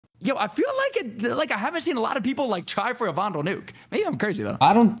Yo, I feel like I haven't seen a lot of people like try for a Vondel nuke. Maybe I'm crazy though.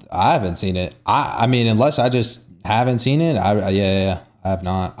 I haven't seen it. I mean, unless I just haven't seen it. Yeah, I have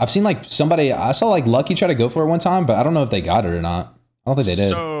not. I've seen like somebody, I saw like Lucky try to go for it one time, but I don't know if they got it or not. I don't think they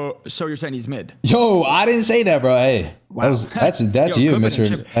did. So you're saying he's mid? Yo, I didn't say that, bro. Hey, wow. that's you,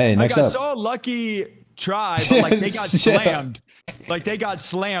 Mr. Hey, next up. I saw Lucky try, but like they got slammed. Like they got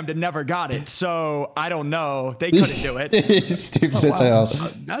slammed and never got it. So I don't know. They couldn't do it. Stupid as hell.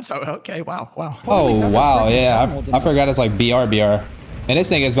 That's how. Okay. Wow. Oh wow. Yeah. I forgot it's like BR. And this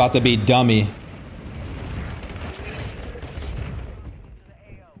thing is about to be dummy.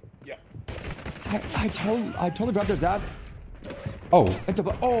 Yeah. I totally grabbed that. Oh. That's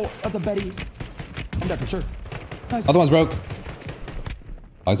a Betty. I'm dead for sure. Nice. Other one's broke.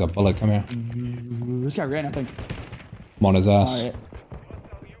 Oh, he's a bullet. Come here. This guy ran, I think. I'm on his ass. Right.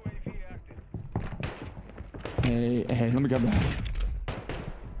 Hey, let me grab that.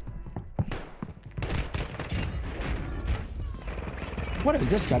 What is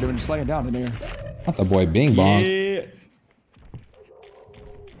this guy doing just laying down in here? Not the boy Bing Bong. Yeah.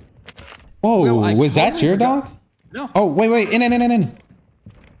 Whoa, Well, was that your dog? No. Oh, wait. In.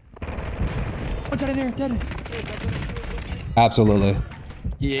 What's that in here? Dead. Absolutely.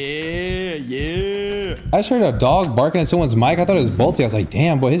 Yeah. I just heard a dog barking at someone's mic. I thought it was Bolty. I was like,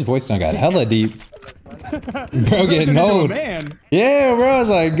 damn, boy, his voice now got hella deep. Bro, getting old. Man. Yeah, bro. I was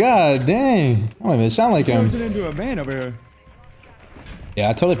like, God dang. I don't even sound like him. Turned into a man over here. Yeah,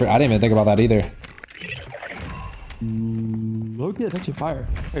 I totally forgot. I didn't even think about that either. Loki, that's actually fire.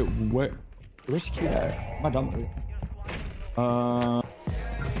 Wait, where's the key at? Am I dumb? I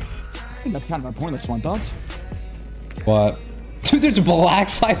think that's kind of my pointless one, thoughts? What? Dude, there's a black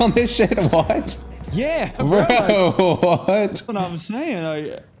site on this shit. What? Yeah, bro. What? That's what I'm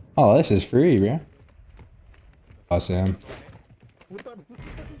saying. Oh, this is free, bro. Oh, Sam.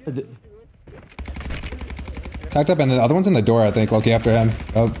 Tacked up, and the other one's in the door, I think. Loki after him.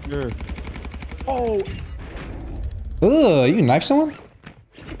 Oh. Sure. Oh. Ugh, you knife someone?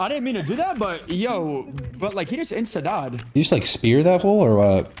 I didn't mean to do that, but like he just insta-died. You just like spear that fool or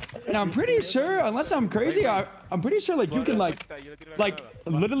what? And I'm pretty sure, unless I'm crazy, I'm pretty sure like you can like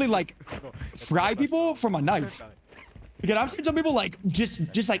literally like fry people from a knife. Because I've seen some people like just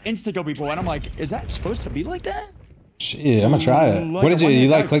like insta-kill people, and I'm like, is that supposed to be like that? Shit, I'm gonna try it. What did you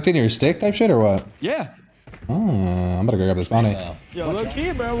like clicked in your stick type shit or what? Yeah. Oh, I'm gonna go grab this bounty. Yo, look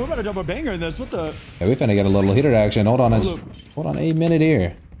here, bro. We're about to jump a banger in this. What the? Yeah, we finna get a little heater action. Hold on, hold on a minute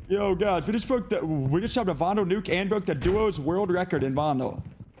here. Yo, guys, we just dropped a Vondel nuke and broke the duo's world record in Vondel.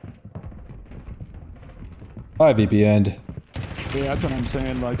 Bye, VPN. Yeah, that's what I'm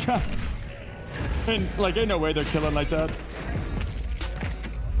saying. Like, ain't no way they're killing like that.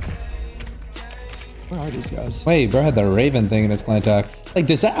 Where are these guys? Wait, bro had the Raven thing in his clan tag. Like,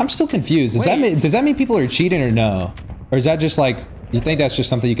 does that? I'm still confused. Does that mean people are cheating or no? Or is that just like you think that's just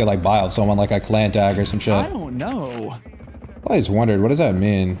something you could like buy off someone like a clan tag or some shit? I don't know. I always wondered, what does that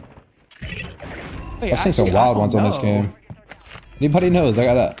mean? Hey, I've seen some wild ones on this game. Anybody knows? I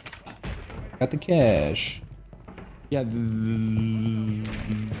got the cash. Yeah.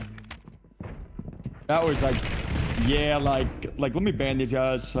 That was like, yeah, like let me ban these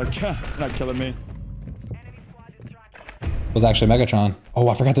guys. Like, not killing me. It was actually Megatron. Oh,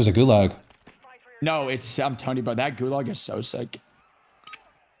 I forgot there's a gulag. No, I'm telling you, bro, that gulag is so sick.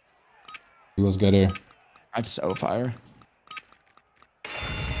 He was good here. That's so fire.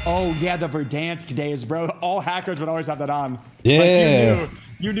 Oh yeah, the Verdansk days, bro. All hackers would always have that on. Yeah. Like,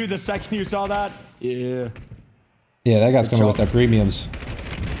 you knew the second you saw that. Yeah. Yeah, that guy's coming with the premiums.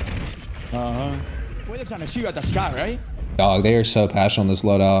 Wait, they're trying to shoot at the sky, right? Dog, they are so passionate on this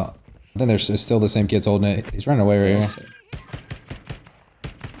loadout. I think there's still the same kids holding it. He's running away right here.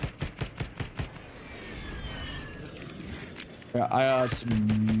 Yeah, I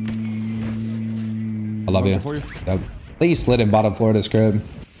love you. Yep. I think he slid in bottom floor of this crib.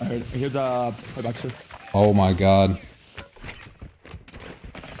 I heard. Here's a boxer. Oh my god.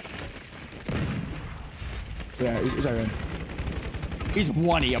 Yeah, he's alright. He's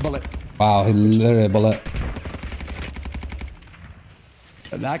 1-y, a bullet. Wow, he literally a bullet.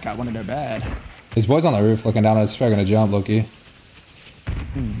 That guy wanted it bad. His boy's on the roof looking down at us. Probably gonna jump, Loki.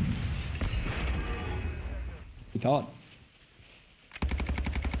 He thought.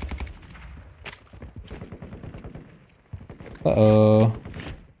 Uh-oh.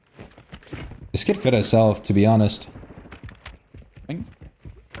 This kid could have self, to be honest. It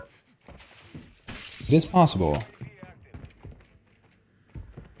is possible.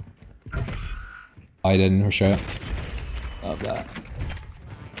 I didn't, for sure. Love that.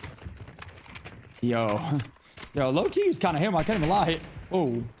 Yo, low key is kind of him. I can't even lie.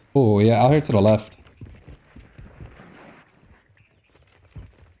 Oh, Oh, yeah, out here to the left.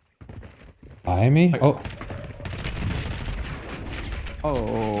 Behind me? Oh.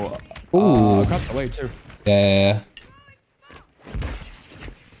 Oh. Ooh. Across the way, too. Yeah.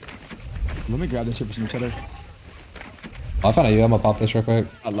 Let me grab this here for some cheddar. Oh, I found a U. I'm gonna pop this real quick.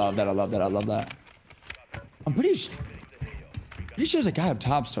 I love that. I love that. I love that. I'm pretty sure there's a guy up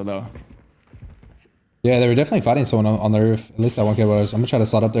top still, though. Yeah, they were definitely fighting someone on the roof. At least that one kid was. I'm gonna try to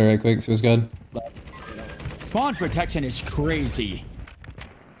slide up there right quick, see what's good. Spawn protection is crazy.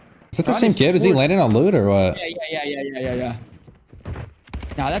 Is that the same kid? Is he landing on loot or what? Yeah.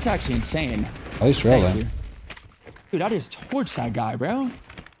 Nah, that's actually insane. Oh, he's trolling. Dude, I just torched that guy, bro.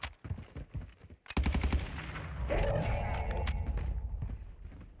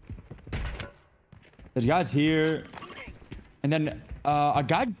 There's guys here. And then a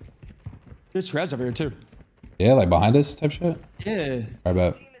guy just res over here too. Yeah, like behind us type shit? Yeah. Right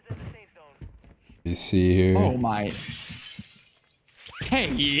about. You see here. Oh my. Hey,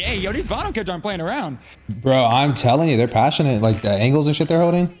 yo, these VONDEL kids aren't playing around. Bro, I'm telling you, they're passionate. Like the angles and shit they're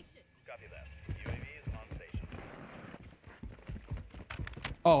holding.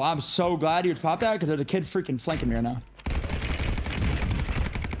 Oh, I'm so glad you popped that because there's a kid freaking flanking me right now.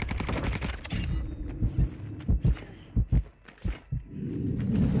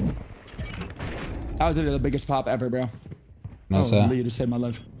 That was literally the biggest pop ever, bro. Nice. Oh, you just saved my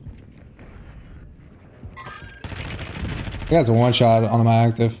life. I got a one shot on my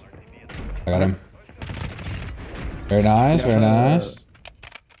active. I got him. Very nice, very nice.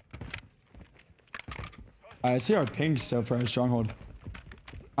 I see our ping still for our stronghold.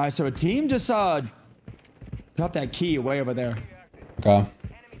 All right, so a team just dropped that key way over there. Okay.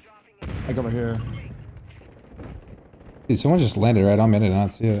 Like over here. Dude, someone just landed right on me. I did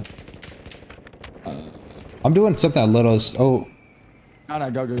not see it. I'm doing something a little. Oh. No,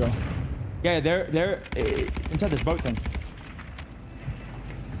 go. Yeah, they're inside this boat thing.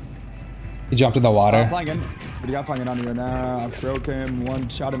 He jumped in the water. Flying in. But he got flying on here now. I broke him. One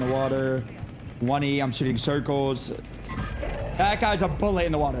shot in the water. 1E. I'm shooting circles. That guy's a bullet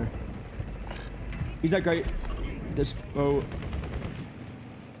in the water. He's that great. This boat.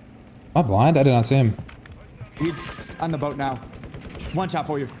 Am I blind? I did not see him. He's on the boat now. One shot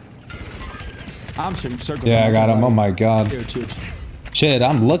for you. I'm shooting circles. Yeah, I got him. Oh my god. Huge. Shit,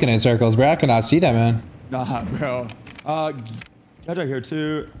 I'm looking at circles, bro. I cannot see that, man. Nah, bro. Guys right here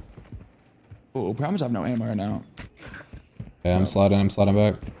too. Oh, promise I have no ammo right now. Yeah, I'm sliding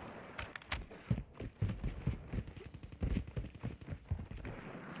back.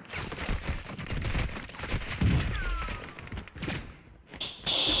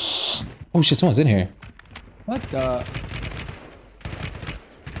 Oh shit, someone's in here. What the?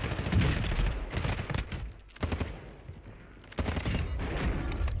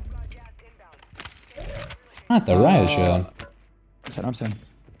 Not the riot shield. I'm saying.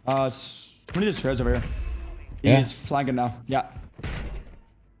 Somebody just over here. Yeah. He's flagging now. Yeah.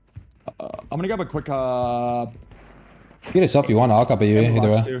 I'm gonna grab a quick Get a selfie you want. I'll copy you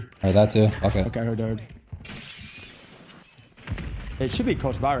either way. too. Or that too. Okay. Okay, heard. It should be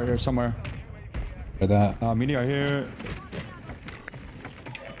close by right here somewhere. For that. Mini right here.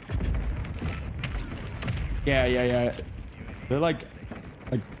 Yeah. They're like.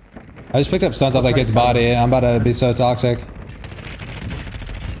 I just picked up stuns off that kid's body. I'm about to be so toxic.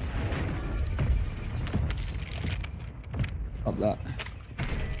 Up that.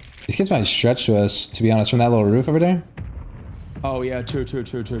 These kids might stretch to us, to be honest, from that little roof over there. Oh yeah, true.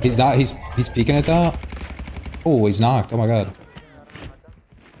 He's not. He's peeking it though. Oh, he's knocked. Oh my god.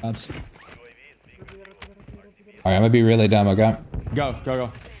 That's. All right, I'm gonna be really dumb. Okay. Go.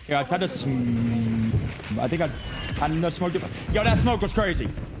 Yeah, I tried to. I think I know smoked it. Yo, that smoke was crazy.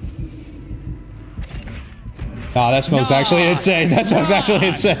 Nah, that smoke's actually insane. That smoke's actually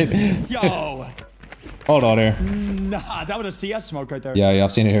insane. Yo. Hold on here. Nah, that was a CS smoke right there. Yeah,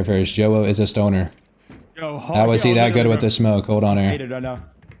 I've seen it here first. Joe is a stoner. Yo, How is he that good with the smoke? Hold on I here. hate it right now.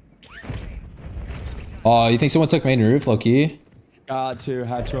 Oh, you think someone took main roof, low key? Had to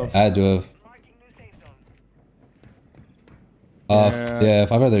have. Had to have. Yeah,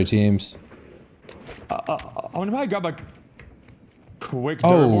 5 other teams. I want to probably grab a quick.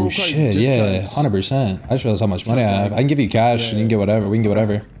 Oh shit, yeah, 100%. I just realized how much money I have. I can give you cash, and you can get whatever. We can get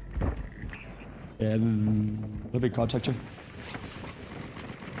whatever. Yeah, little bit call section.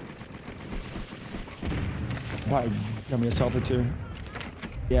 Probably got me a selfie too.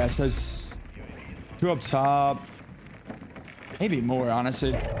 Yeah, it says 2 up top. Maybe more,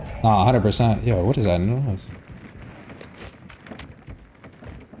 honestly. Nah, 100%. Yo, what is that noise?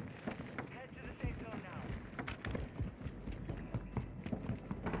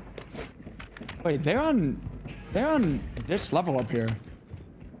 Wait, they're on this level up here.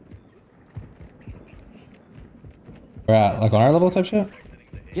 We're at like on our level type shit.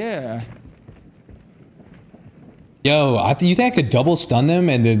 Yeah. Yo, you think I could double stun them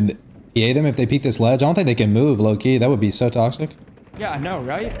and then EA them if they peek this ledge? I don't think they can move low key. That would be so toxic. Yeah, I know,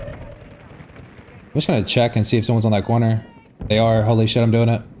 right? I'm just gonna check and see if someone's on that corner. They are. Holy shit, I'm doing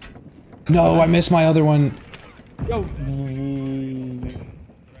it. No, I missed my other one. Yo,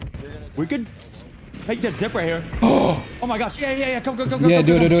 we could take that zip right here. Oh my gosh! Yeah. Come. Yeah,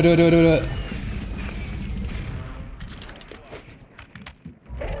 do it.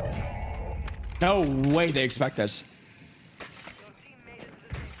 No way they expect this.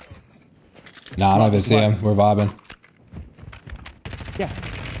 Nah, I don't even see him. We're vibing. Yeah.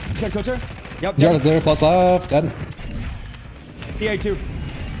 Good, Coacher. Yep. Zero clear, plus left. Dead. DA2.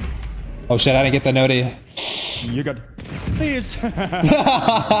 Oh shit, I didn't get the noti. You're good. Please. Hold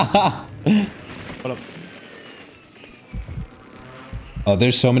up. Oh,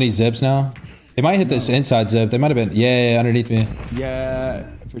 there's so many zips now. They might hit this inside zip. They might have been. Yeah, underneath me. Yeah,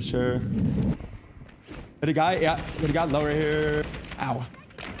 for sure. Hit a guy. Yeah, hit a guy lower here. Ow.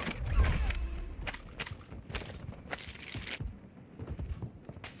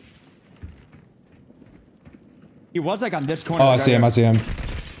 He was like on this corner. Oh, I see him. I see him.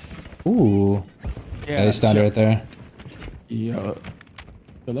 Ooh. Yeah, he's stunned right there. Yo.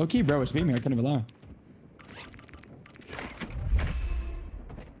 The low key, bro, was beaming. I couldn't even lie.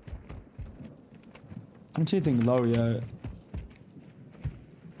 I don't see anything low yet.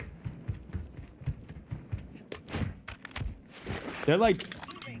 They're like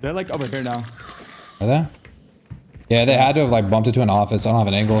over here now. Are they? Yeah, they had to have like bumped into an office. I don't have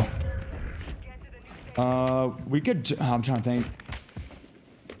an angle. We could. I'm trying to think.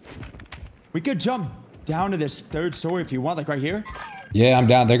 We could jump down to this third story if you want, like right here. Yeah, I'm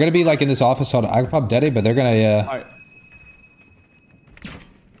down. They're gonna be like in this office. Hold on. I could pop Daddy, but they're gonna. Yeah.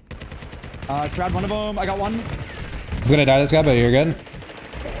 All right. Grabbed one of them. I got one. I'm gonna die this guy, but you're good.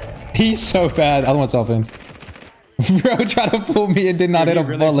 He's so bad. Other one's selfing. Bro, try to pull me and did not hit a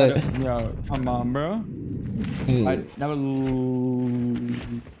really bullet. Yo, come on, bro. Alright, now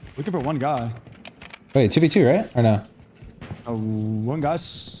looking for one guy. Wait, 2v2, right? Or no? One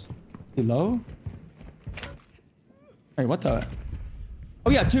guy's low. Hey, what the? Oh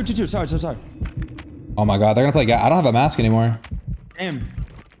yeah, two. Sorry. Oh my god, they're gonna play guy. I don't have a mask anymore. Damn.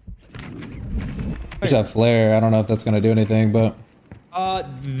 There's that flare. I don't know if that's gonna do anything, but.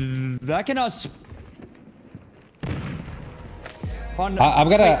 That can us. I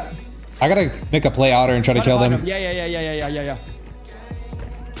gotta make a play outer and try to kill them. Yeah.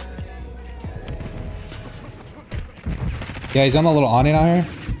 Yeah, he's on the little awning out here.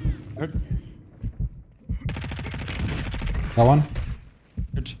 Got one.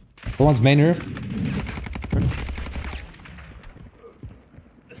 Good. The one's main roof.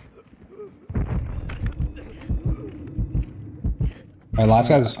 Alright, last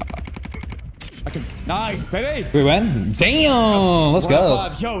guy's. Nice, baby. We win? Damn! Let's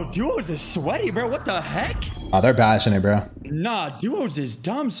go. Yo, Duos is sweaty, bro. What the heck? Oh, they're passionate, bro. Nah, Duos is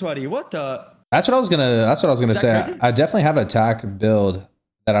dumb sweaty. What the? That's what I was gonna say. Crazy? I definitely have an attack build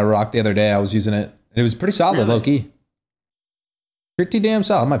that I rocked the other day. I was using it. It was pretty solid, low key. Pretty damn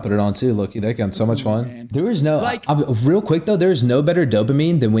solid. I might put it on too, low key. They got so much fun. Man. There is no real quick though. There's no better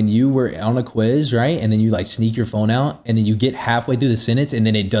dopamine than when you were on a quiz, right? And then you like sneak your phone out, and then you get halfway through the sentence, and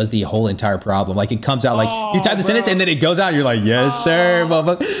then it does the whole entire problem. Like it comes out like you type the sentence, and then it goes out. And you're like, yes, sir,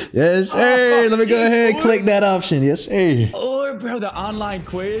 motherfucker. Yes, sir. Let me go ahead and click that option. Yes, sir. Or bro, the online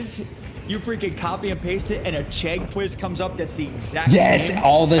quiz. You freaking copy and paste it, and a check quiz comes up that's the exact same.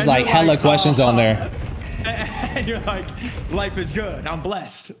 All there's like hella questions on there. And you're like, life is good. I'm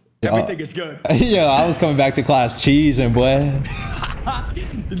blessed. Everything is good. Yeah, I was coming back to class cheesing, boy.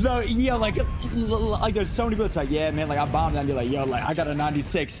 So yeah, like there's so many people that's like, yeah, man, like I bombed, and you're like, yo, like I got a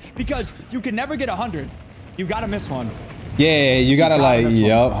 96 because you can never get 100. You gotta miss one. Yeah, you gotta like,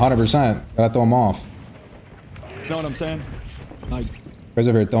 yup, 100%. Gotta throw them off. You know what I'm saying? Like, Chris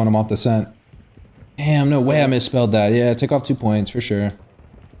over here throwing them off the scent. Damn, no way I misspelled that. Yeah, take off 2 points for sure.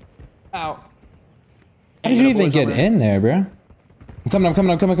 Ow. How did you even get in there, bro? I'm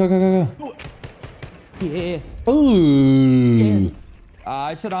coming. Go. Yeah. Ooh. Yeah.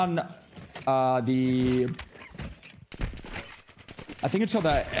 I said on the. I think it's called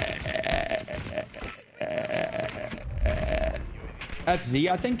the SZ.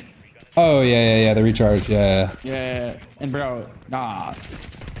 I think. Oh yeah. The recharge. Yeah. Yeah. And bro, nah,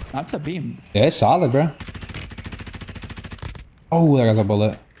 that's a beam. Yeah, it's solid, bro. Oh, that guy's a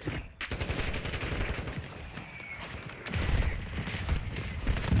bullet.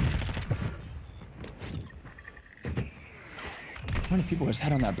 How many people was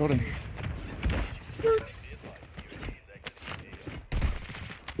that on that building?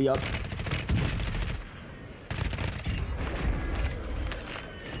 Be up.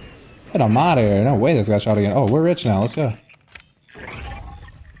 Get him out of here. No way this got shot again. Oh, we're rich now. Let's go.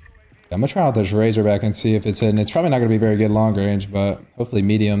 I'm gonna try out this Razorback and see if it's hitting. It's probably not gonna be very good long range, but hopefully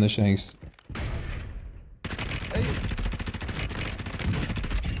medium. This thing's.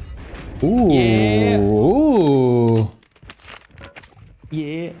 Ooh. Yeah. Ooh.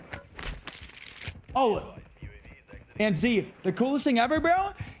 Yeah. Oh. And Z, the coolest thing ever, bro.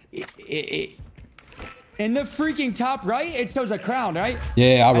 In the freaking top right, it shows a crown, right?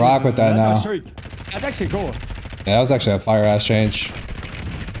 Yeah, I'll rock with that now. That's actually cool. Yeah, that was actually a fire ass change.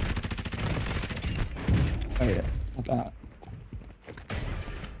 Wait, not that.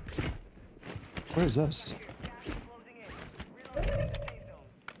 Where is this?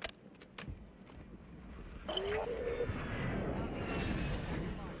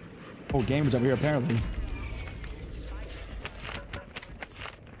 Oh, game is over here apparently.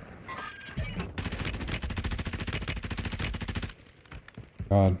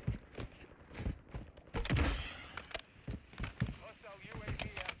 God.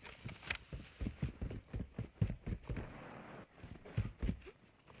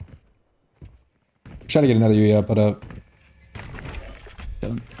 Try to get another UAV put up.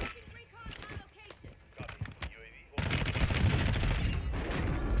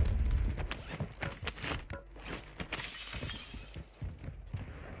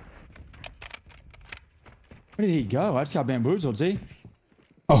 Where did he go? I just got bamboozled, see?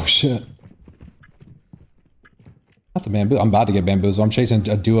 Oh shit. Not the bamboo. I'm about to get bamboozled. I'm chasing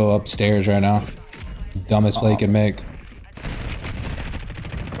a duo upstairs right now. Dumbest play you can make.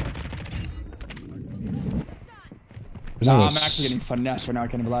 I'm actually getting finesse right now, I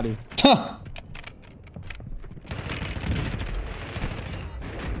can't even lie to you. Huh.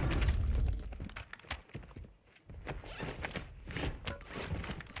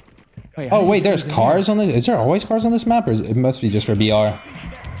 Oh wait, there's cars on this? Is there always cars on this map, or it must be just for BR?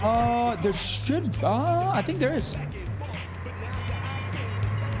 There should, I think there is.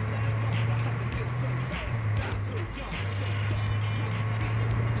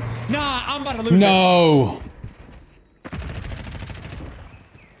 Nah, I'm about to lose No!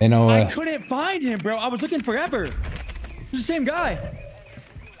 Ain't no way. I couldn't find him, bro. I was looking forever. It's the same guy.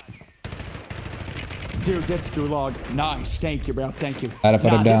 Dude, that's Gulag. Nice. Thank you, bro. Thank you. I had to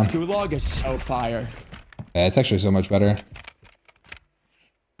put him down. This Gulag is so fire. Yeah, it's actually so much better.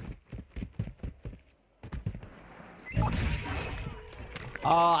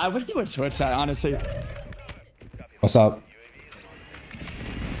 I wish they would switch that, honestly. What's up?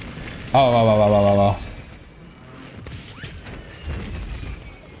 Oh.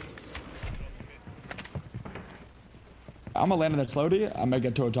 I'm gonna land on that slowly. I'm gonna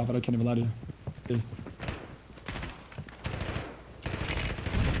get to a top, but I can't even lie to you.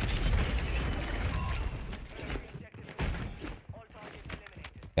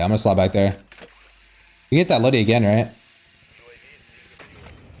 Yeah, I'm gonna slide back there. You get that Luddy again, right?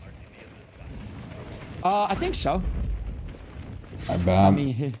 I think so. Alright, I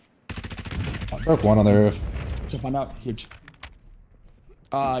mean, I broke one on the roof. to find out, huge.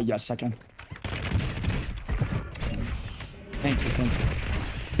 Yes, I can. Thank you.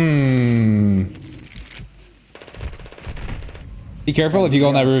 Be careful if you go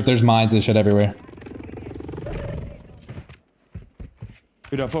on that roof. There's mines and shit everywhere.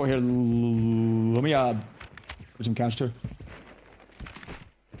 Dude, I thought here. Let me put some cash too.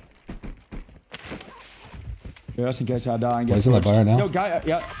 Yeah, just in case I die and get. He's in the bar now. Yo, guy,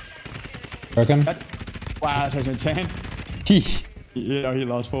 yeah. Broken. Wow, that's insane. Yeah, he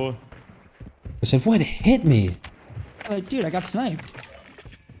lost 4. I said, what hit me? Like, dude, I got sniped.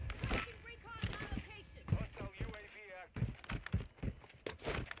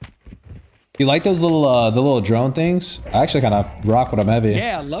 You like those little the little drone things? I actually kind of rock when I'm heavy.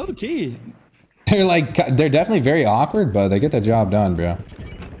 Yeah, low key. They're like they're definitely very awkward, but they get the job done, bro.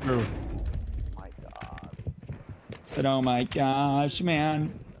 True. But oh my gosh,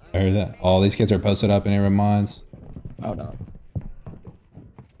 man. I heard that. All these kids are posted up in their mines. Oh no.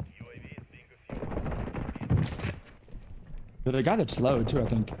 But the guy that's low too, I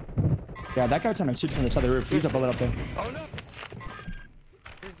think. Yeah, that guy's trying to shoot from the other roof. He's a bullet up there. Oh no.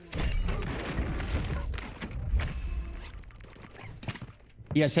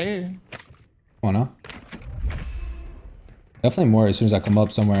 Yes, sir. Come on now. Definitely more as soon as I come up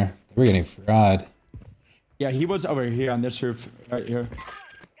somewhere. We're getting fried. Yeah, he was over here on this roof right here.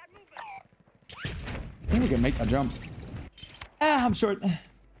 I think we can make that jump. Ah, I'm short.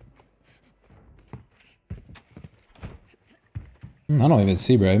 I don't even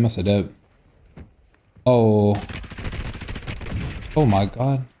see, bro. He must have dipped. Oh. Oh my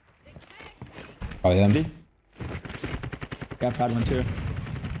god. Probably him. Yeah, I've had one too.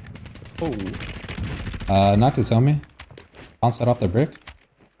 Oh. Not to tell me. Bounce that off the brick.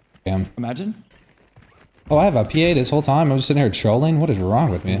 Damn. Imagine. Oh, I have a PA this whole time. I'm just sitting here trolling. What is wrong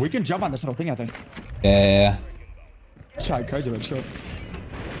with me? We can jump on this little thing, I think. Yeah. Let's try crazy, let's go.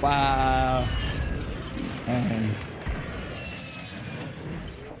 Wow. And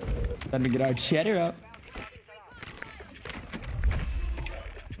let me get our cheddar up.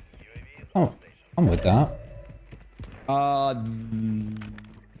 Oh, I'm with that.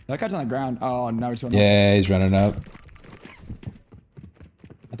 That guy's on the ground. Oh, now he's going Yeah, he's running up.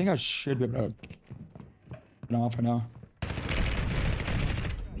 I think I should be able to turn off for now.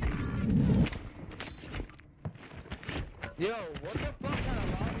 Yo, what the fuck kind of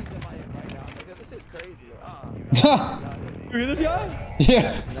lobbies am I in right now? Because this is crazy. You hear this guy?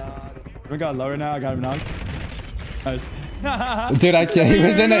 Yeah. We got lower now. I got him knocked. Nice. Dude, I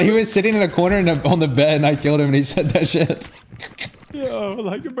can't. He was sitting in a corner on the bed, and I killed him, and he said that shit. Yo,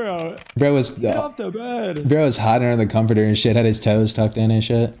 like, bro. Bro was Get off the bed. Bro was hiding under the comforter and shit. Had his toes tucked in and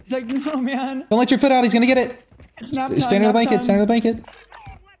shit. He's like, no, man. Don't let your foot out. He's gonna get it. It's nap time, Stand under the blanket. Stand under the blanket.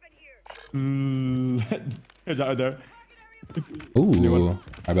 There's that right there. Ooh.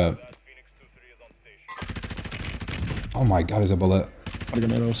 How about? Oh my god, there's a bullet. I'm gonna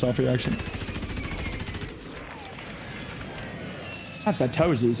give me a little selfie action. That's the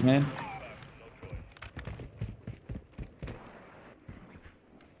toesies, man.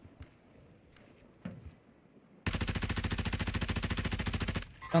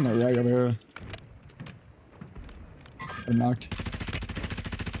 On the right over here. I'm knocked.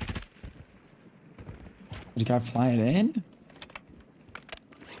 Is the guy flying in?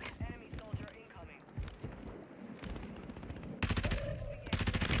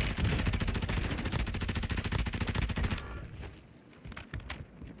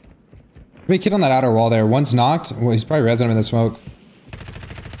 Be kid on that outer wall there. One's knocked. Well, he's probably resin him in the smoke.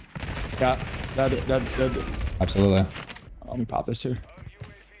 Yeah, that. Absolutely. Let me pop this too.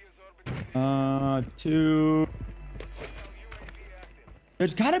 Two.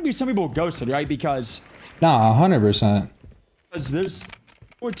 There's gotta be some people ghosted, right? Because Nah, 100%. there's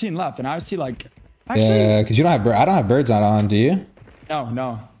 14 left, and I see like. Actually, Yeah, because you don't have. I don't have birds on, do you?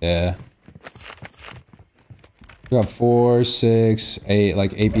 No. Yeah. We got 4, 6, 8,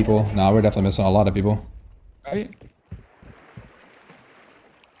 like 8 people. Nah, we're definitely missing a lot of people. Right?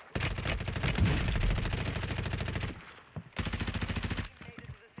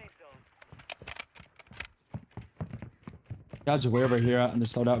 Guys are way over here and they're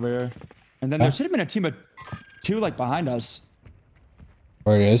slowed out over here. And then there should have been a team of 2 like behind us.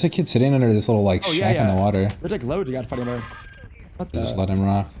 Or there's a kid sitting under this little like shack in the water. There's like loads. You got fighting over. What the? Just let him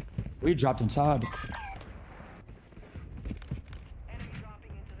rock. We dropped inside.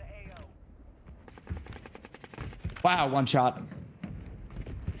 Wow, one shot.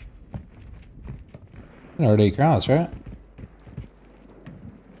 Already cross, right?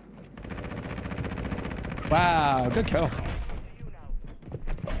 Wow, good kill.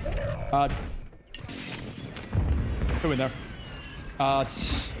 Who in there? On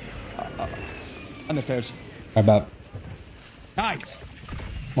the stairs. How about?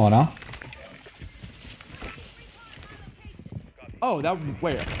 Nice. Come on now. Oh, that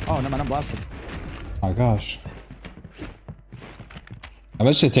where? Oh, no, man, I'm blasted. Oh my gosh. I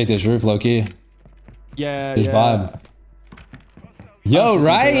bet should take this roof, low-key. Yeah, This yeah. vibe. Yo,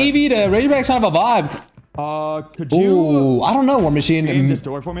 right? EB, the Razorback's kind of a vibe. Could you Ooh, I don't know, War Machine. aim this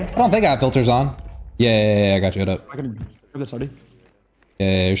door for me? I don't think I have filters on. Yeah, I got you. Hold up. I can grab this already.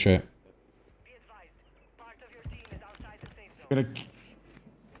 Yeah, you're straight. Gonna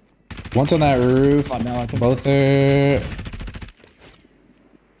One's on that roof. Oh, no, I think Both are.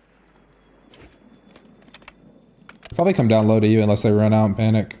 Probably come down low to you unless they run out and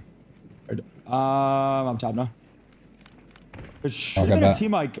panic. I'm top now. There should have been a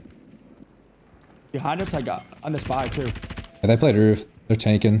team like behind us, like on this buy too. Yeah, they played roof. They're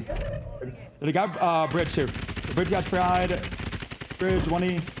tanking. They got bridge too. The bridge got fried. Bridge 20.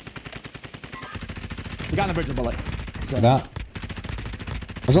 We got on the bridge a bullet. So. That.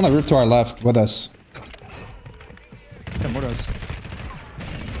 I was on the roof to our left with us. Yeah, mortars.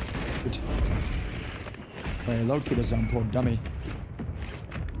 Wait, low key is on poor dummy.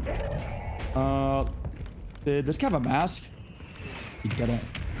 Did this guy have a mask? You got it.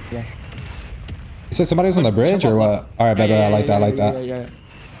 Yeah. You said somebody was on the bridge or what? All right, baby. I like that. I like that.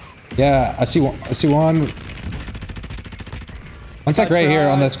 Yeah, I see one. I see one. One sec right here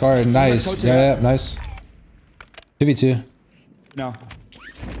on this card. Nice. Yeah, nice. 2v2. No.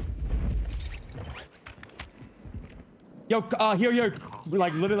 Yo, here,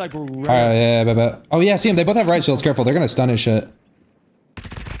 like literally, like. Right. All right, yeah. Oh yeah, see him. They both have right shields. Careful, they're gonna stun his shit.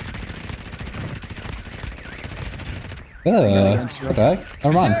 What the heck?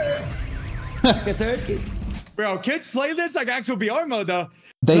 Never mind. Bro, kids play this like actual VR mode though.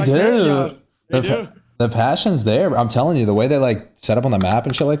 They like, do. They do. The passion's there. I'm telling you, the way they like set up on the map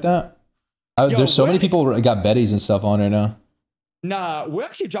and shit like that. There's so many people got betties and stuff on right now. Nah, we're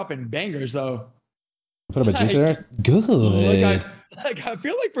actually dropping bangers though. Put up a juicer there. Good. I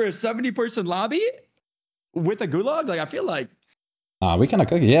feel like for a 70-person lobby with a gulag, like I feel like. We kind of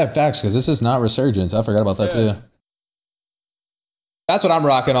cook it. Yeah, facts, because this is not Resurgence. I forgot about that too. That's what I'm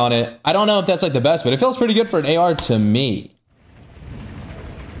rocking on it. I don't know if that's like the best, but it feels pretty good for an AR to me.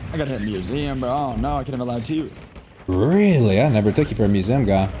 I gotta hit museum, bro. Oh no, I can't even lie to you. Really? I never took you for a museum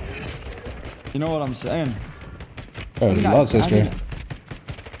guy. You know what I'm saying? Oh, love history.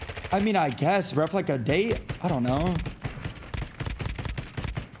 I mean, I guess, bro, for like a date, I don't know.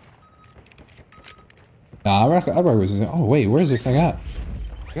 Nah, I rock with. Oh wait, where's this thing at?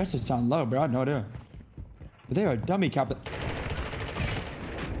 I guess it's on low, bro. I have no idea. But they were dummy capping.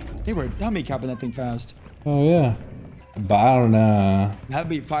 They were dummy capping that thing fast. Oh yeah, but I don't know. That'd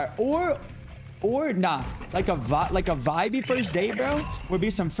be fire. Or nah, like a vibey first date, bro, would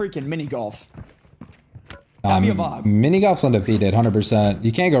be some freaking mini golf. That'd be a vibe. Mini golf's undefeated, 100%.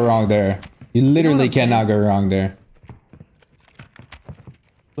 You can't go wrong there. You literally cannot go wrong there.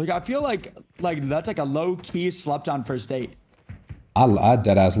 Like I feel like that's like a low key slept on first date. I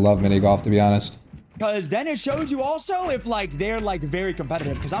deadass love mini golf, to be honest. Because then it shows you also if like they're like very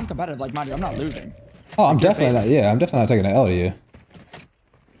competitive. Because I'm competitive, like mind you, I'm not losing. Oh, I'm definitely not. Yeah, I'm definitely not taking an L to you.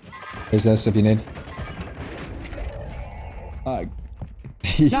 There's this if you need.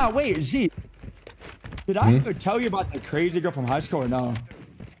 Nah, wait, Z. Did I ever tell you about the crazy girl from high school or no?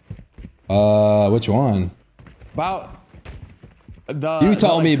 Which one? About the. You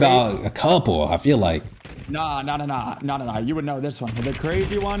told me about a couple. I feel like. Nah. You would know this one. The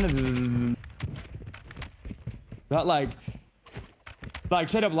crazy one. That like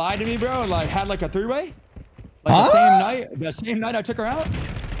straight up lied to me, bro. Like had like a three-way. Like the same night I took her out.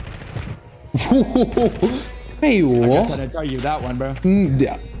 Hey, what? I didn't tell you that one, bro.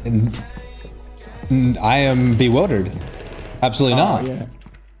 Yeah. I am bewildered. Absolutely not. Yeah.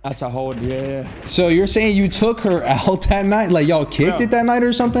 That's a whole, yeah. So you're saying you took her out that night? Like y'all kicked it that night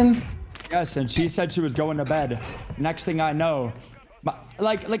or something? Yes, and she said she was going to bed. Next thing I know,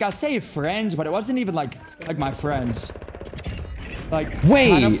 like I say friends, but it wasn't even like my friends. Like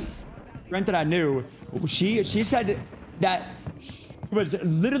wait, kind of friend that I knew. She said that she was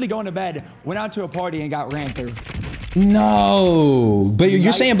literally going to bed, went out to a party and got ran through. No, but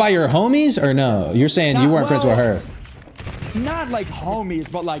you're saying by your homies or no? You're saying you weren't friends with her? Not like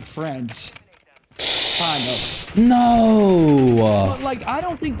homies, but like friends. Kind of. No. But like I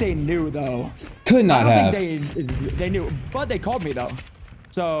don't think they knew though. Could not have. Think they knew, but they called me though.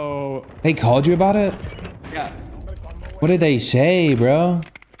 So. They called you about it? Yeah. What did they say, bro?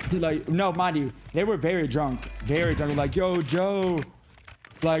 Like no, mind you, they were very drunk. Like, yo, Joe.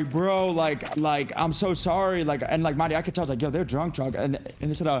 Like, bro, like, I'm so sorry. Like, and like, Marty, I could tell, like, yo, they're drunk. And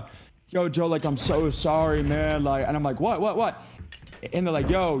they said, yo, Joe, like, I'm so sorry, man. Like, and I'm like, what? And they're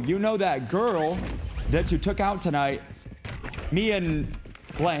like, yo, you know that girl that you took out tonight? Me and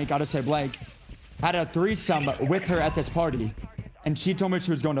blank, I'll just say blank, had a threesome with her at this party. And she told me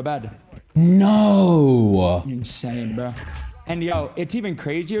she was going to bed. No. Insane, bro. And yo, it's even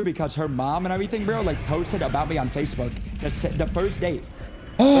crazier because her mom and everything, bro, like posted about me on Facebook. The first date.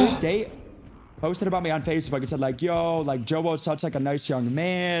 First date, posted about me on Facebook and said like, yo, like Jobo's such like a nice young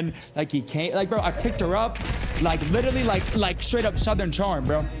man. Like he can't, like, bro, I picked her up, like literally like straight up Southern charm,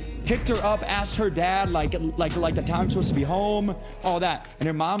 bro. Picked her up, asked her dad like the time's supposed to be home, all that. And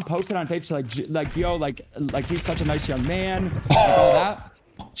her mom posted on Facebook like yo, like he's such a nice young man, like all that.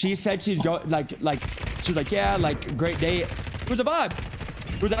 She said she's she's like, yeah, like great date. It was a vibe.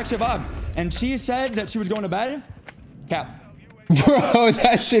 It was actually a vibe. And she said that she was going to bed. Cap. Bro,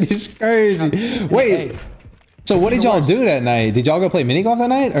 that shit is crazy. Wait, so what did y'all do that night? Did y'all go play mini golf that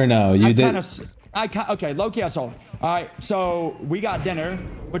night or no? You did. Okay, low-key I saw. All right, so we got dinner,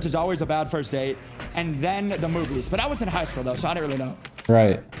 which is always a bad first date, and then the movies. But I was in high school though, so I didn't really know.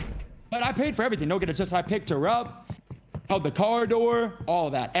 Right. But I paid for everything. No, it's just I picked her up, held the car door, all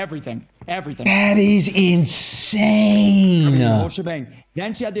of that, everything. That is insane. Whole shebang.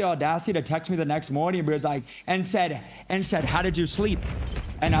 Then she had the audacity to text me the next morning and was like, and said, how did you sleep?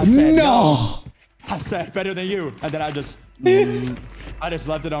 And I said, no. I said, better than you. And then I just I just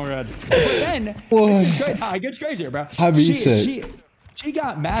left it on red. But then it gets crazier, bro. She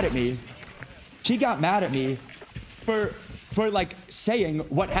got mad at me. She got mad at me for like saying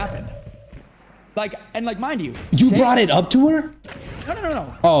what happened. Like, and like, mind you, you brought it up to her?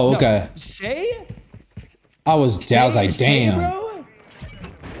 No. Oh, okay. I was like, damn. Bro,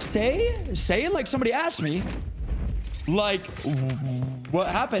 say like somebody asked me, like, what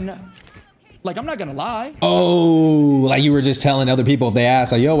happened? Like, I'm not gonna lie. Oh, like you were just telling other people if they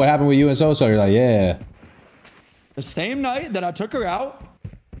asked, like, yo, what happened with you and so-so? You're like, yeah. The same night that I took her out,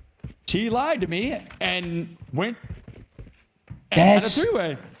 she lied to me and went and had a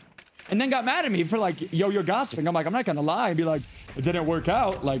three-way. And then got mad at me for like, yo, you're gossiping. I'm like, I'm not gonna lie and be like, it didn't work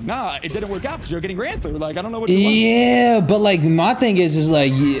out. Like, nah, it didn't work out because you're getting ran through. Like, I don't know what you want. Yeah, but like my thing is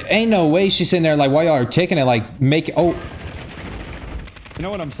like, ain't no way she's sitting there like while y'all are kicking it, like you know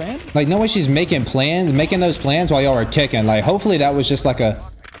what I'm saying? Like, no way she's making those plans while y'all are kicking. Like, hopefully that was just like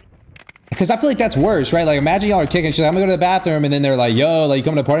because I feel like that's worse, right? Like, imagine y'all are kicking. She's like, I'm gonna go to the bathroom, and then they're like, yo, like, you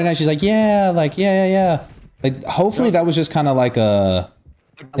coming to party night? She's like, yeah, yeah. Like, hopefully that was just kind of like a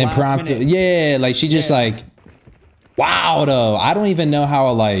impromptu. Yeah, like she just like, wow, though. I don't even know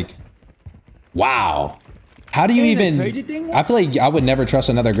how like, wow. How do you even? I feel like I would never trust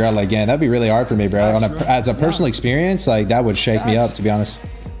another girl again. That'd be really hard for me, bro. As a personal experience, like that would shake me up, to be honest.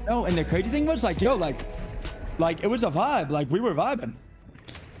 No, and the crazy thing was like, yo, like it was a vibe. Like we were vibing.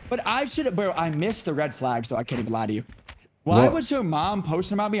 But I missed the red flag, so I can't even lie to you. Why was her mom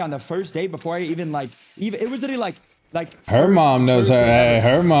posting about me on the first date before I even it was literally like her mom knows her. Hey,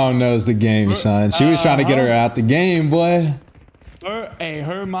 her mom knows the game, son. She was trying to get her out the game, boy.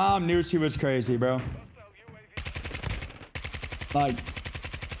 Her mom knew she was crazy, bro. Like,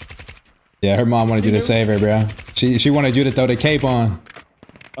 yeah, her mom wanted you to save her, bro. She wanted you to throw the cape on.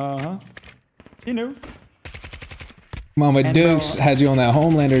 She knew. Mama Dukes had you on that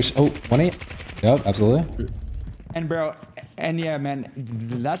Homelanders. Oh, 1-8. Yep, absolutely. And bro, and yeah, man,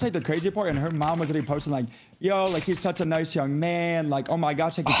 that's like the crazy part. And her mom was literally posting like, yo, like he's such a nice young man. Like, oh my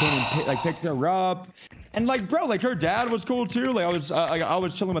gosh, like he came and picked her up. And like, bro, like her dad was cool too. Like I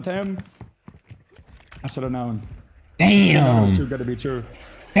was chilling with him. I should have known. Damn. It was too good to be true.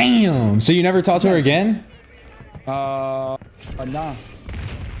 Damn. So you never talked to her again? Nah.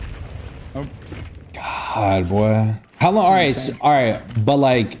 Nope. God, boy. How long? All right. But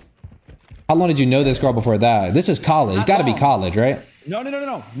like, how long did you know this girl before that? This is college. It's got to be college, right? No.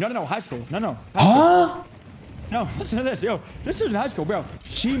 High school. No. Huh? No, listen to this. Yo, this was in high school, bro.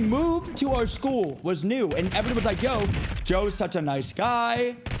 She moved to our school, was new, and everybody was like, yo, Joe's such a nice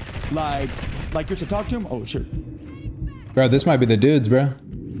guy. Like you should talk to him. Oh, sure. Bro, this might be the dudes, bro.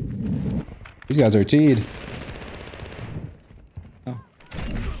 These guys are teed. Oh.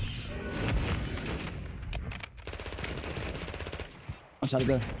 I'm sorry,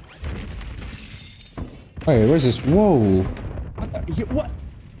 bro. Wait, where's this? Whoa. What?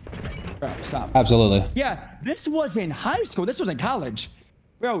 Bro, stop. Absolutely. Yeah, this was in high school. This was in college.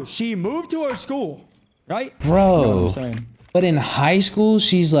 Bro, she moved to our school, right? Bro. You know what I'm saying? But in high school,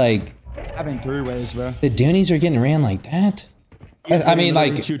 she's like... having three-ways, bro. The Doonies are getting ran like that? I mean,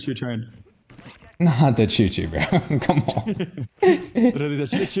 like... Choo-choo train. Not the choo-choo, bro. Come on. Literally the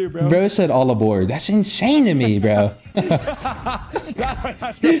choo-choo, bro. Bro said all aboard. That's insane to me, bro.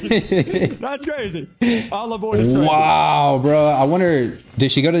 That's crazy. That's crazy. All aboard is crazy. Wow, bro. I wonder,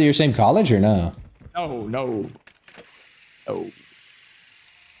 did she go to your same college or no? No.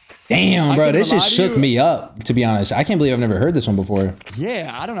 Damn, bro. This just shook me up, to be honest. I can't believe I've never heard this one before. Yeah,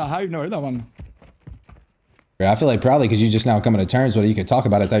 I don't know how you've never heard that one. I feel like probably because you just now coming to terms with it, you could talk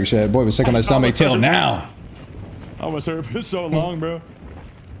about it type shit. Boy was sick on my stomach till now. I was hurt for so long, bro.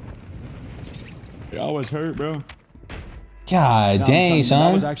 I was hurt, bro. God dang,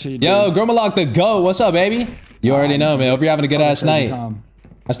 son. Yo, Gromalock the GOAT. What's up, baby? You already know, man. Hope you're having a good ass night.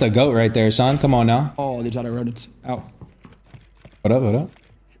 That's the GOAT right there, son. Come on now. Oh, these other rodents. Out. What up?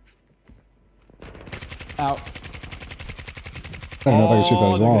 Out. I don't know if I can shoot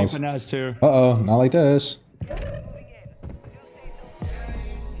those walls. Uh-oh, not like this.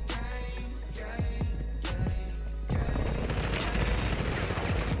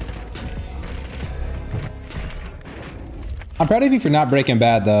 I'm proud of you for not Breaking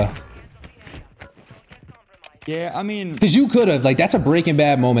Bad, though. Yeah, I mean... Because you could have. Like, that's a Breaking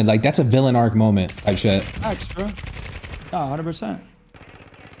Bad moment. Like, that's a villain arc moment type shit. Extra. Oh, 100%.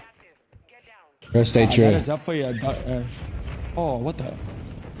 Bro, stay true. That is definitely a... oh, what the...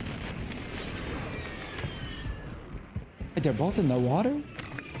 Wait, they're both in the water?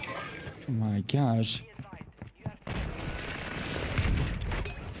 Oh my gosh.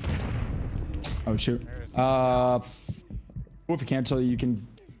 Oh shoot. Or if you cancel, you can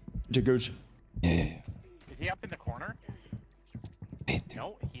Jagooch. Yeah. Is he up in the corner?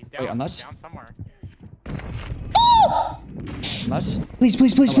 No, he's down. Wait, unless. Down somewhere. Unless. Please,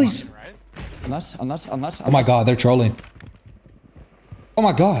 please, please, please. Right? Unless. Oh my god, they're trolling. Oh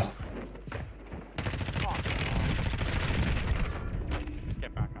my god. Just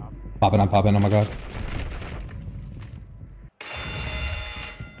get back up. Popping, I'm popping. Oh my god.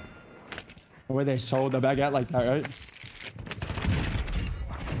 The way they sold the baguette like that, right?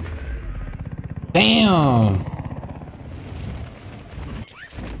 Damn.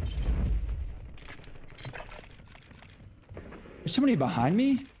 There's somebody behind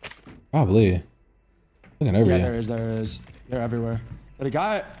me? Probably. Looking over Yeah, you. there is. They're everywhere. But a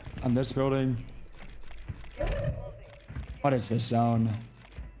guy on this building. What is this zone?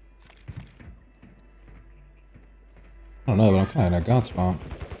 I don't know, but I'm kind of in a gun spawn.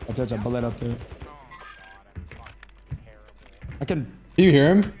 Oh, there's a bullet up there. Oh god, I'm fucking terrible. I can. Do you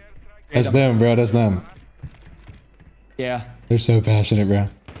hear him? That's them, bro. That's them. Yeah. They're so passionate, bro.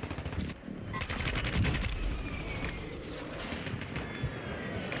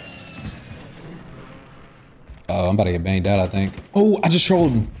 Oh, I'm about to get banged out, I think. Oh, I just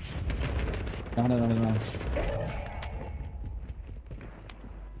trolled him. No.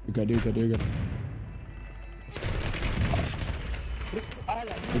 You're good.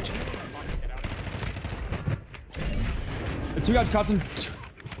 The two guys crossing.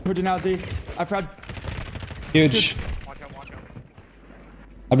 Pushing out Z. I've tried. Huge. Watch out.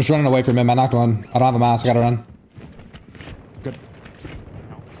 I'm just running away from him. I knocked one. I don't have a mask. I gotta run. Good.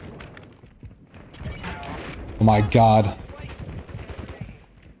 Oh my god.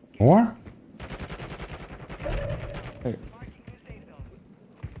 More? Hey.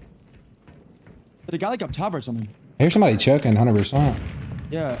 Did a guy like up top or something? I hear somebody choking 100%.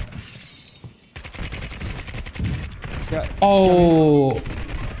 Yeah. Yeah. Oh.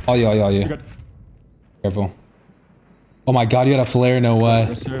 Oh, yeah. You're good. Careful. Oh my god, you got a flare? No way.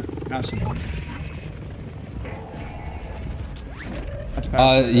 Yes, sir. Awesome. That's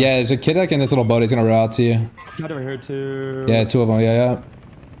fast. Yeah, there's a kid like in this little boat. He's gonna row out to you. Got over here too. Yeah, two of them. Yeah.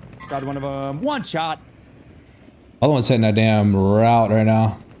 Got one of them. One shot. Other one's hitting a damn route right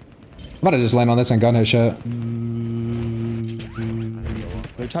now. I'm about to just land on this and gun his shit.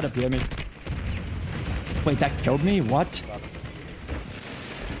 They tried to PA me. Wait, that killed me? What?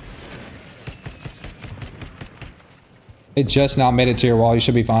 It just now made it to your wall. You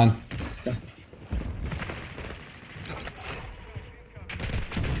should be fine. Okay.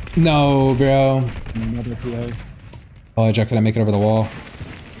 No, bro. Another PA. Oh, I couldn't make it over the wall.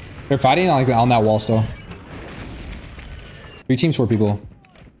 They're fighting like on that wall still. 3 teams, 4 people.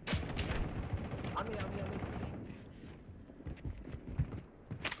 On me.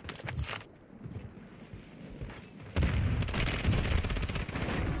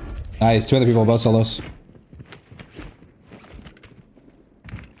 Nice. 2 other people, both solos.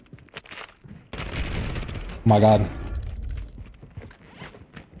 Oh my god.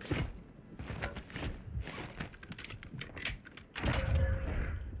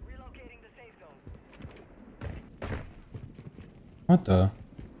 What the?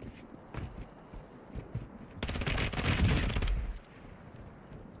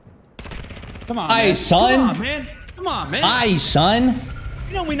 Come on, Aye, man. son. Come on, man. Come on, man. Aye, son.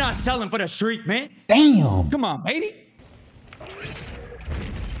 You know we not selling for the streak, man. Damn. Come on, baby.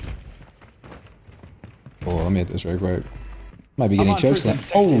 Oh, let me hit this real quick. Might be I'm getting on choked. freaking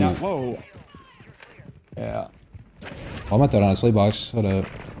 60 now. Oh. Whoa. Yeah. I might throw it on his play box. Hold up.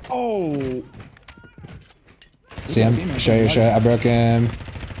 Oh. See him? Show your shot. I broke him.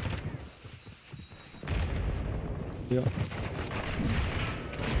 Yeah.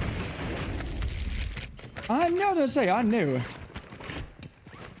 I know to say, I knew.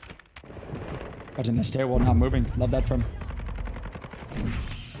 Guys in the stairwell not moving. Love that from.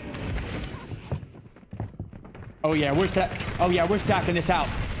 Oh yeah, we're stacking this out.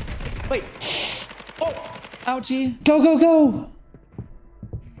 Wait. Oh, ouchie. Go.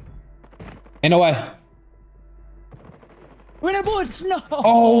 Ain't no way. We're out of bullets. No.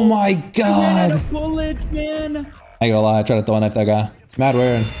 Oh my We're out god. of bullets, man. I ain't gonna lie. I tried to throw a knife at that guy. It's mad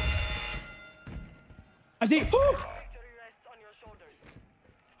wearing. I see. Oh.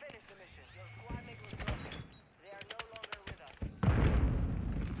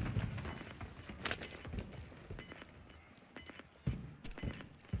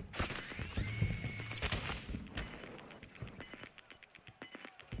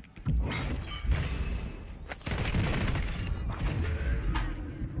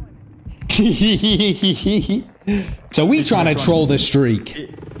 So we trying to troll the streak.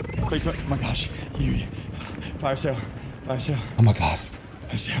 Wait, oh my gosh. Fire sale. Nice, yeah. Oh my god.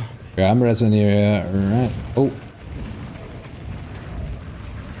 Nice, yeah. Yeah, I'm resting here. Alright. Oh.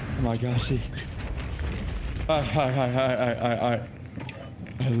 Oh my gosh, see. Alright.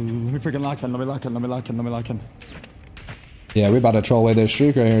 Let me freaking lock in. Let me lock in. Yeah, we about to troll away this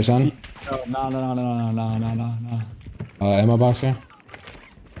streak right here, son. No. Ammo box here.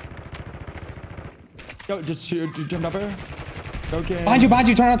 Yo, just jump up here. Okay. Behind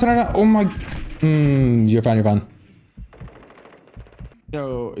you, turn around. Oh my. You're fine.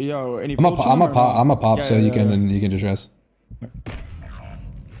 Yo, any I'm a pop, yeah, so you can just rest.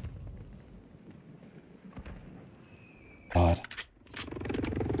 God.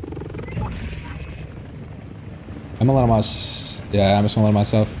 I'm gonna let him yeah, I'm just gonna let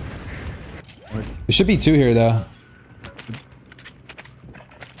myself. There should be 2 here though.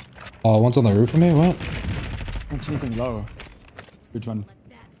 Oh, one's on the roof for me? What? I don't see anything low. Which one?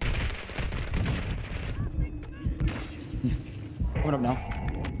 Coming up now.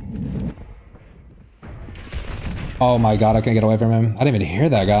 Oh my god, I can't get away from him. I didn't even hear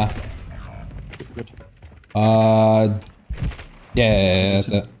that guy. Good. Yeah, that's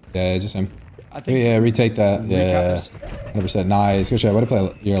it. Yeah, just him. I think Yeah, retake that. Yeah. 100%. Nice. Good shot. Way to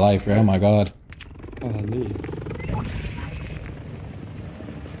play your life, bro. Oh my god.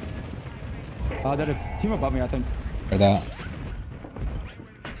 There's a team above me, I think. Heard that.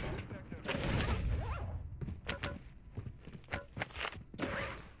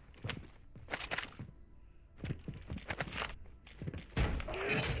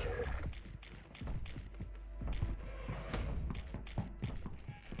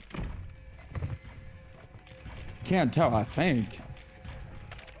 Can't tell, I think.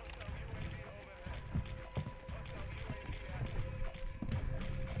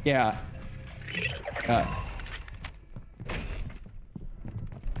 Yeah.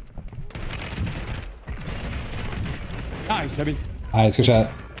 Nice, baby. Nice, good shot.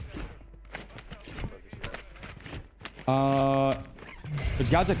 There's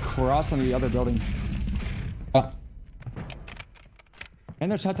guys across on the other building. Oh. And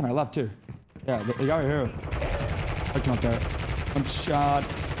there's shots to my left, too. Yeah, they got right here. Look up there. One shot.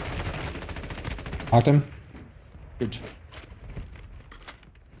 Knocked him. Good.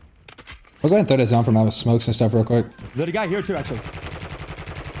 We'll go ahead and throw this down for my smokes and stuff real quick. There's a guy here, too, actually.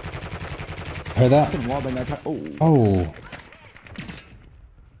 Heard that? Wallbang that guy. Oh.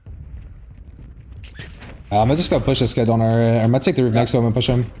 I'm gonna just go push this kid on our. I'm gonna take the roof next to him and push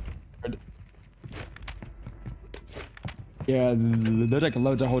him. Yeah, there's like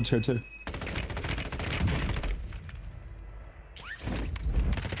loads of holds here too.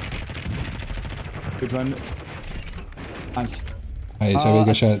 Good one. Nice. Nice, very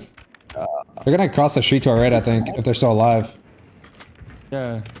good shot. They're gonna cross the street to our right, I think, if they're still alive.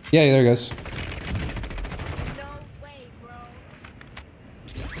 Yeah. Yeah, there he goes. No way, bro.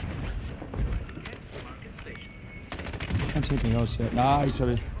 Can't see anything else yet. Nice,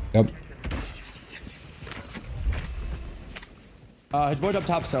 baby. Yep. His boy's up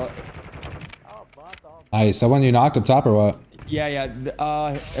top, so. Nice. That one you knocked up top or what? Yeah. And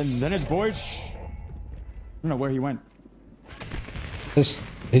then his boy. I don't know where he went. He's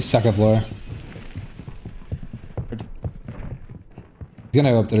second floor. He's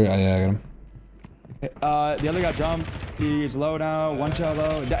gonna go up there. Oh, yeah, I got him. The other guy jumped. He's low now. One shot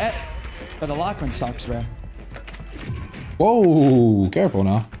low. The Lachmann sucks, man. Whoa! Careful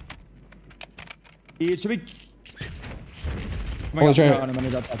now. He should be. Oh, he's right.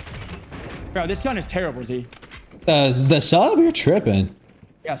 Bro, this gun is terrible, Z. The sub? You're tripping.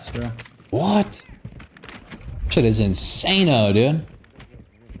 Yes, bro. What? Shit is insano, dude.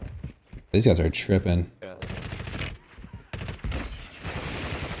 These guys are tripping.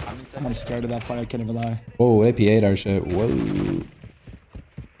 I'm scared of that fight, I can't even lie. Whoa, they P8 our shit. Whoa. Here,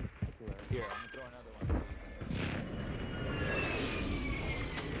 I'm gonna throw another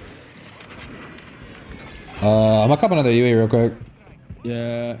one. I'm gonna cop another UE real quick.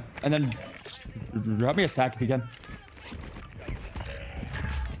 Yeah, and then drop me a stack if you can.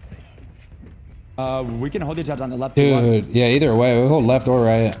 We can hold each other on the left. Dude, yeah, either way, we hold left or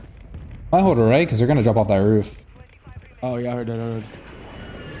right. I hold right because they're gonna drop off that roof. Oh yeah, I heard.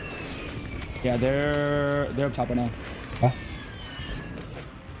 Yeah, they're up top right now. Huh?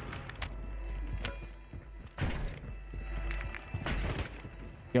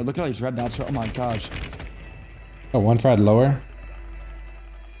 Yo, look at all these red dots. Oh my gosh. Oh, one fried lower.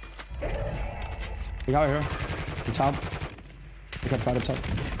 We got right here. The top. We got fight up top.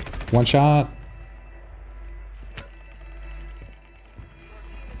 One shot.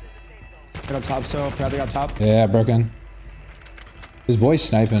 Get up top still. Probably up top. Yeah, broken. His boy's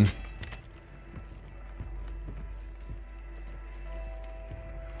sniping.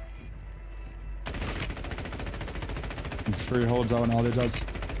 free holds though and all the does.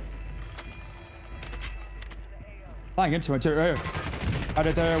 Flying into it too. Right here. Out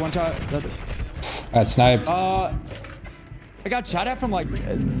it there. One shot. That snipe. I got shot at from like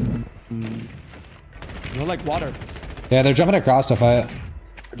like water. Yeah, they're jumping across to fight.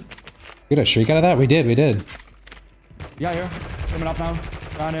 Get a shriek out of that? We did. Yeah, here. Coming up now.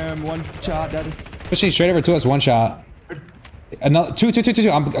 Got him. One shot. Dead. Pushing straight over to us. One shot. Another two.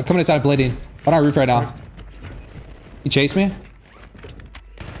 I'm coming inside bleeding. On our roof right now. He chased me.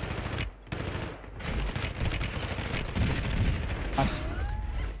 Nice.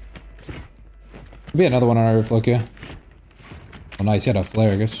 Could be another one on our roof, look here. Oh, nice. He had a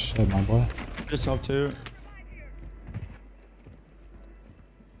flare. Good shit, my boy. Just up too.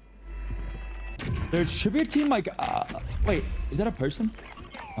 There should be a team like, wait, is that a person?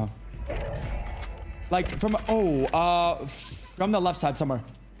 Oh. Like from, from the left side somewhere.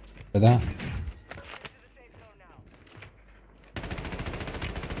 For that.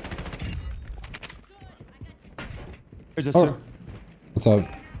 There's a Oh. What's up?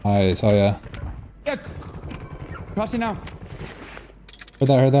 Nice. Oh, yeah. Yeah. Crossing now.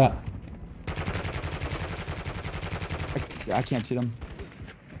 Heard that. I can't see them.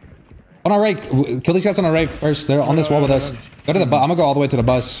 On our right. Kill these guys on our right first. They're on this wall with us. Go to the bus. I'm gonna go all the way to the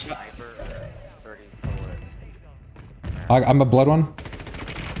bus. I'm a blood one.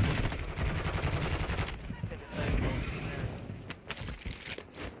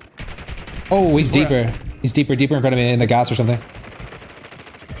 Oh, he's deeper. He's deeper in front of me in the gas or something.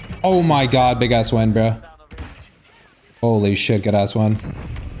 Oh my god, big ass win, bro. Holy shit, good ass one.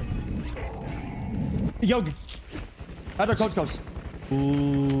 Yo, other coach.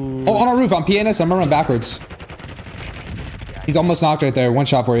 Ooh. Oh, on our roof, I'm PNS. I'm gonna run backwards. He's almost knocked right there. One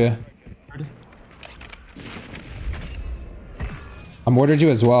shot for you. I mortared you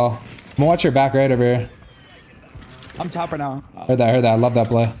as well. I'm gonna watch your back right over here. I'm top right now. Heard that. I love that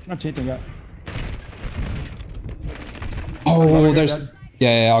play. I'm not cheating yet. Oh, there's...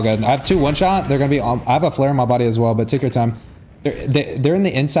 Yeah, all good. I have 2 one-shot. They're gonna be... I have a flare in my body as well, but take your time. They're in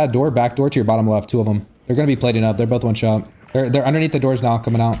the inside door, back door to your bottom left. 2 of them. They're gonna be plating up. They're both one-shot. They're underneath the doors now,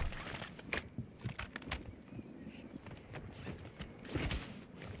 coming out.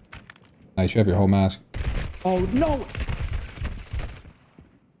 Nice, you have your whole mask. Oh, no!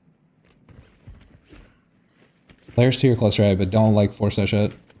 Players to your close right, but don't, like, force that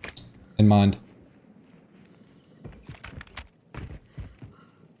shit. In mind.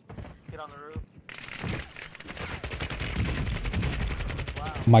 Get on the roof.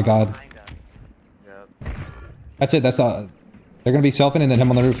 Oh my god. Yep. That's it. That's the... They're gonna be selfing and then him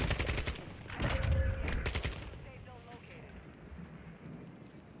on the roof.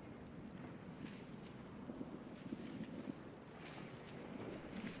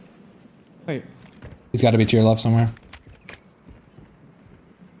 Wait. He's got to be to your left somewhere.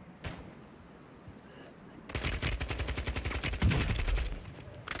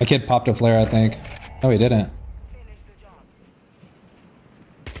 A kid popped a flare, I think. No, he didn't.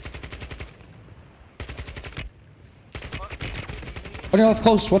 On your left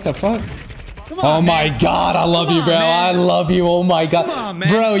close. What the fuck? Oh my god, I love you, bro. I love you. Oh my god. Come on, man.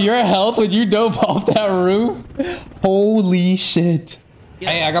 Bro, your health when you dove off that roof. Holy shit.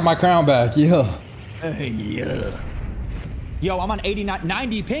 Hey, I got my crown back. Yeah. Hey, yeah. Yo, I'm on 89,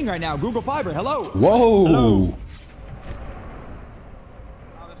 90 ping right now. Google Fiber, hello. Whoa. Hello.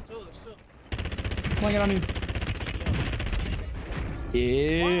 Oh, there's two. Playing it on me.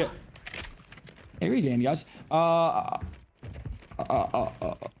 Yeah. Here we go, guys. I'm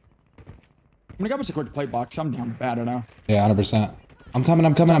gonna grab us a quick plate box. I'm down bad right now. Yeah, 100%. I'm coming.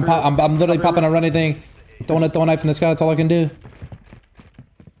 I'm literally popping a running thing. Throwing a knife in the sky. That's all I can do.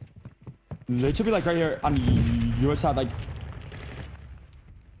 They should be like right here on your side, like.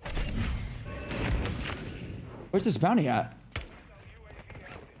 Where's this bounty at?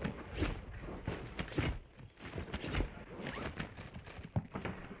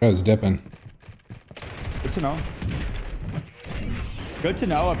 I was dipping. Good to know. Good to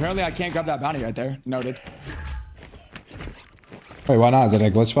know. Apparently, I can't grab that bounty right there. Noted. Wait, why not? Is it a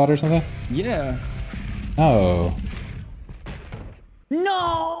glitch spot or something? Yeah. Oh.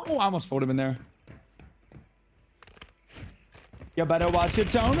 No! I almost folded him in there. You better watch your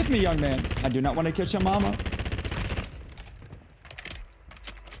tone with me, young man. I do not want to kiss your mama.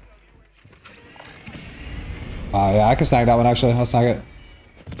 Yeah, I can snag that one actually. I'll snag it.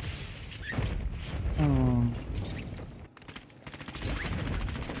 Oh.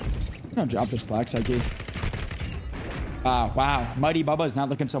 I'm gonna drop this black psyche. Wow. Mighty Bubba is not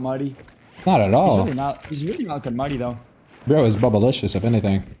looking so mighty. Not at all. He's really not looking mighty though. Bro, it's bubblicious if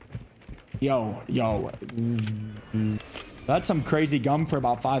anything. Yo. The That's some crazy gum for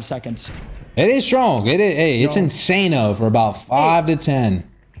about 5 seconds. It is strong. It is. Hey, it's insano for about 5 to 10.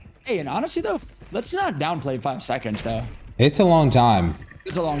 Hey, and honestly though, let's not downplay 5 seconds though. It's a long time.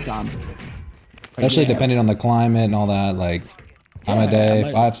 It's a long time. Especially depending on the climate and all that. Like, time of day.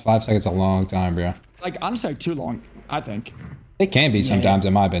 like, 5 seconds is a long time, bro. Like, honestly, like, too long, I think. It can be sometimes,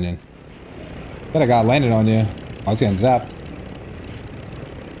 in my opinion. Got a guy landed on you. I was getting zapped.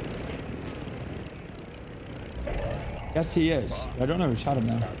 Yes, he is. I don't know who shot him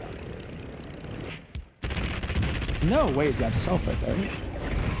now. No way, he's got self right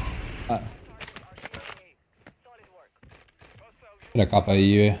there. Get a couple of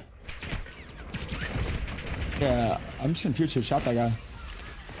you. Yeah, I'm just confused who shot that guy.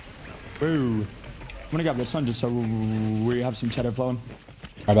 Boo. I'm gonna grab this one just so we have some cheddar flowing.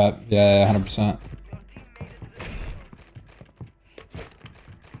 How about? Yeah, 100%.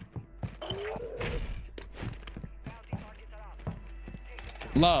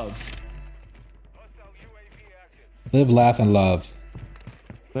 Love. Live, laugh, and love.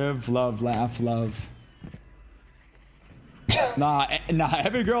 Live, love, laugh, love. Nah,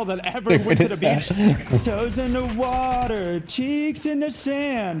 every girl that ever went to the beach, toes in the water, cheeks in the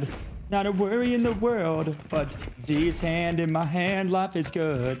sand, not a worry in the world, but Z's hand in my hand, life is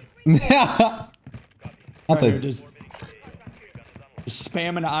good. Not Right here, the, just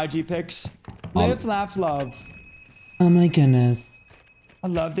spamming the IG pics. Live, laugh, love. oh my goodness. I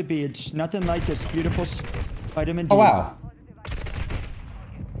love the beach. Nothing like this beautiful vitamin D. Oh wow.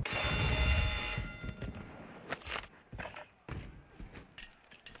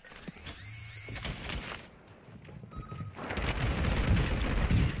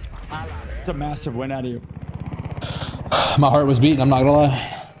 It's a massive win out of you. My heart was beating, I'm not gonna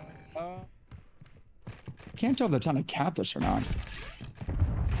lie. Can't tell if they're trying to cap this or not.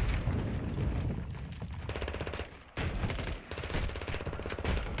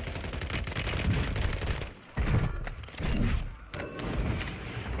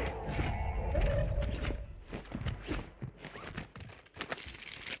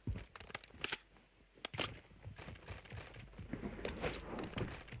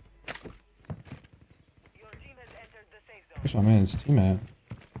 Where's my man's teammate?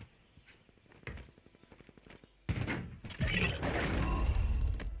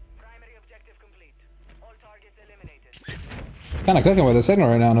 Kind of cooking with a signal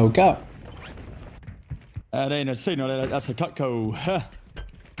right now, no cap. That ain't a signal, that's a Cutco.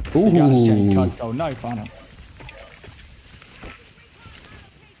 Ooh, Cutco knife on him.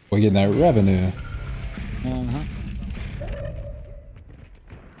 we're getting that revenue. Uh-huh.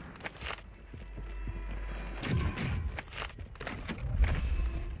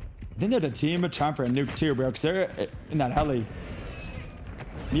 I think they're the team of trying for a nuke too, bro, because they're in that heli.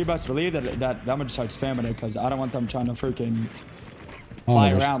 You best believe that I'm gonna start spamming it because I don't want them trying to freaking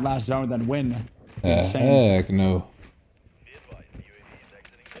fly around last zone then win. Insane. Heck no.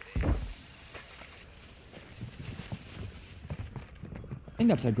 I think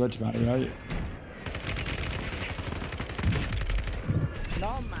that's a glitch about it, right?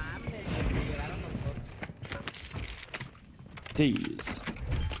 No mames, I don't know. 2's.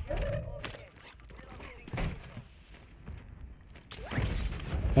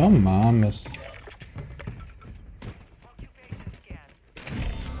 Come on, miss.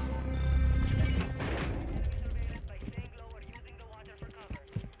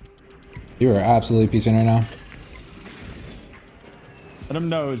 You are absolutely piecing right now. Let him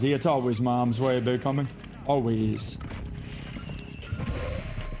know, Z, it's always mom's way, big coming. Always.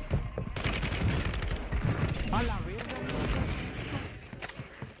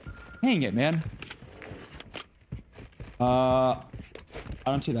 Dang it, man. I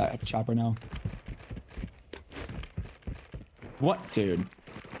don't see that chopper now. What, dude?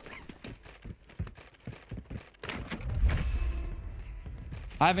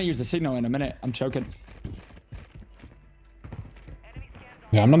 I haven't used a signal in a minute. I'm choking.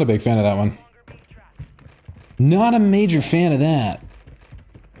 Yeah, I'm not a big fan of that one. Not a major fan of that.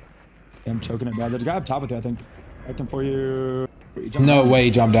 Yeah, I'm choking it, bro. There's a guy up top with you, I think. Acting for you. No way,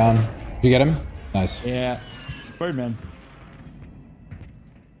 he jumped down. Did you get him? Nice. Yeah. Birdman.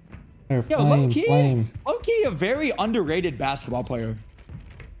 There, Yo, low-key, a very underrated basketball player.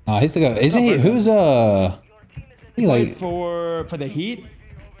 He's the guy. Isn't he? Who's He like played for the Heat.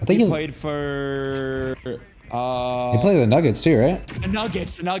 I think he played for he played the Nuggets too, right? the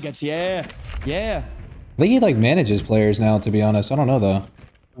Nuggets, yeah. Yeah. I think he like manages players now, to be honest. I don't know though.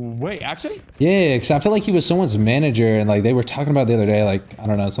 Wait, actually? Yeah, because I feel like he was someone's manager, and like they were talking about it the other day, like I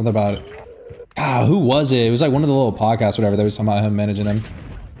don't know, something about who was it? It was like one of the little podcasts, whatever. They was talking about him managing him.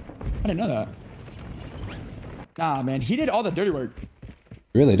 I didn't know that. Nah, man, he did all the dirty work.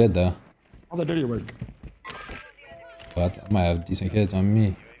 He really did though. All the dirty work. But I might have decent kids on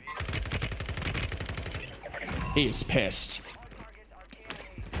me. He's pissed.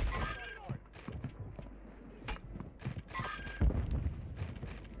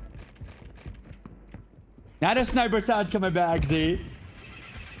 Not a sniper shot's coming back, Z.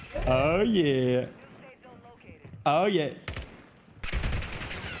 Oh yeah. Oh yeah.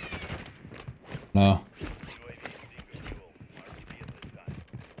 No.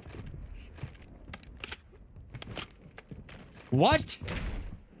 What?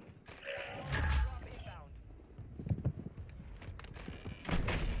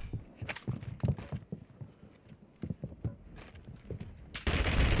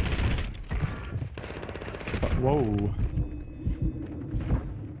 Whoa.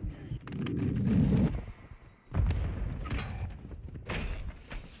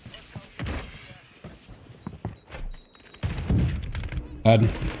 Bad.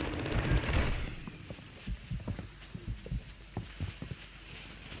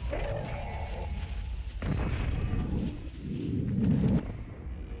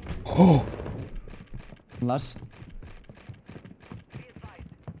 Oh. Unless.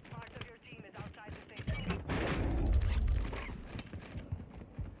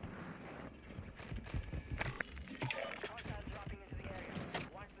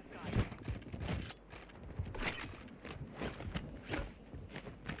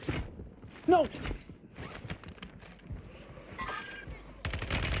 No.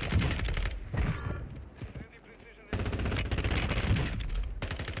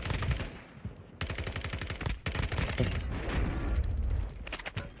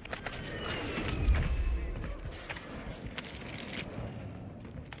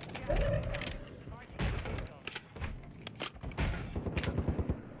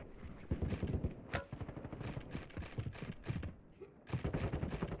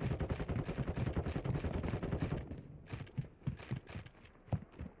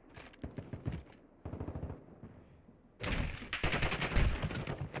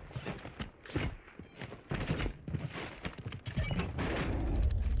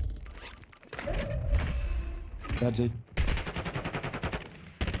 That's it.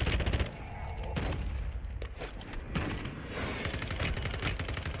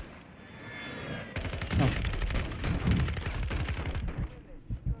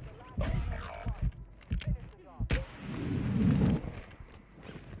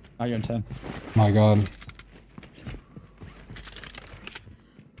 Oh, you're in 10. My God.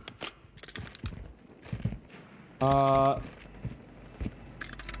 I'm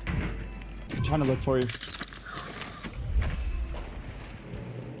trying to look for you.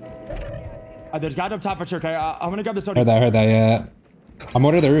 There's guys up top for sure. Okay, I'm gonna grab the soda. Heard that, yeah. I'm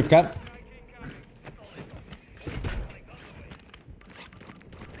under the roof, cut.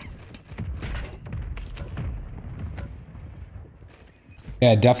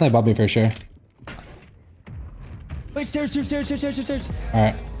 Yeah, definitely Bobby for sure. Wait, stairs.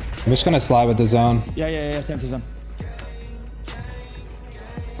 Alright. I'm just gonna slide with the zone. Yeah, same zone.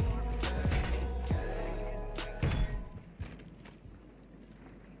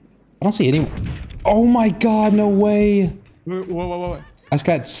 I don't see anyone. Oh my God, no way. Whoa. I just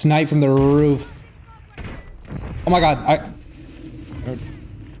got sniped from the roof. Oh my God. Oh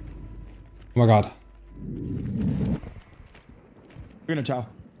my God. We're gonna chow.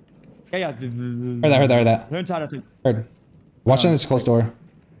 Yeah. Heard that. They're inside, I think. Heard. Watching this close door.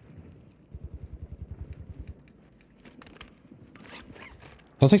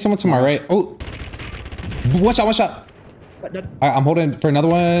 Don't take someone to my right. Oh. Watch out. I'm holding for another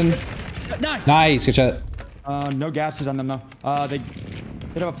one. Nice. Good shot. No gases on them though. They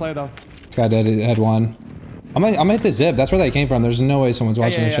have a player though. This guy did had one. I'm gonna hit the zip. That's where they came from. There's no way someone's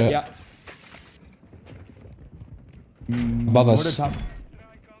watching this shit. Yeah. Above us. Top.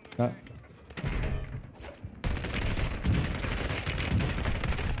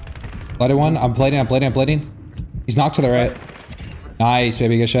 Blooded one. I'm plating. He's knocked to the right. Nice,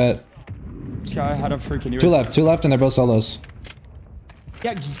 baby. Good shot. This guy had a freaking... Two left, and they're both solos.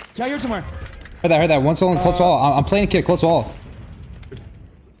 Yeah, here somewhere. Heard that. One solo in close wall. I'm playing kid close wall.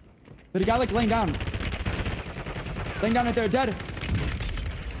 There's a guy like laying down. Laying down right there, dead.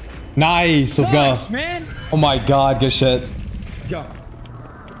 Nice. Let's go. Man. Oh my God. Good shit. Let's go.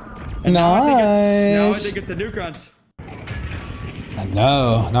 And nice. I think it's the nuke runs.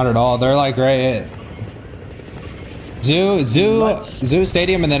 No, not at all. They're like right. Zoo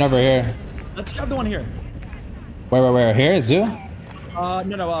stadium, and then over here. Let's grab the one here. Where? Here, zoo?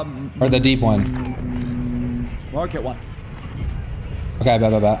 No. Or the deep one. Market one. Okay,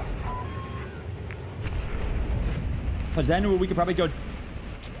 bet. But then we could probably go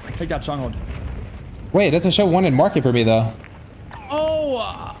take that stronghold. Wait, it doesn't show one in market for me though. Oh,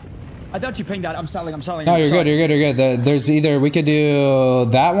 I thought you pinged that. I'm selling. No, you're good. You're good. There's either we could do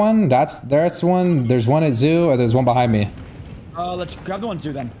that one. That's one. There's one at zoo, or there's one behind me. Let's grab the one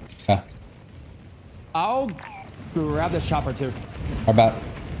zoo then. Yeah. I'll grab this chopper too. How about?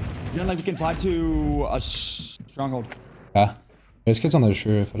 Then like we can fly to a stronghold. Yeah. There's kids on the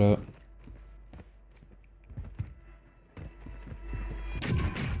roof. Put up.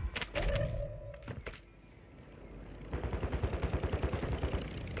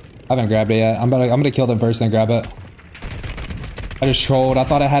 I haven't grabbed it yet. I'm gonna kill them first, then grab it. I just trolled. I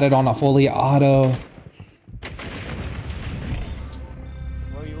thought I had it on a fully auto.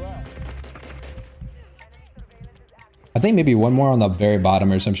 Where you at? I think maybe one more on the very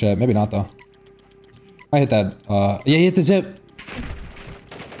bottom or some shit. Maybe not though. I hit that. Yeah, he hit the zip.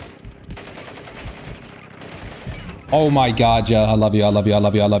 Oh my god, yeah. I love you. I love you. I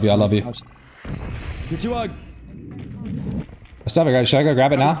love you. I love you. I love you. Did you Stop it, guys. Should I go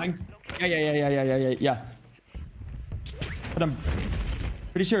grab it now? Yeah. But I'm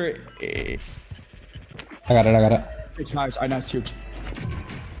pretty sure I got it. it's nice. I know it's huge.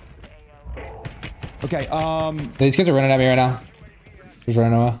 Okay, These kids are running at me right now. Who's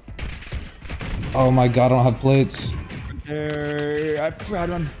running away? Oh my god, I don't have plates. there, I forgot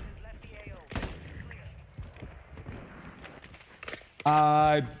one.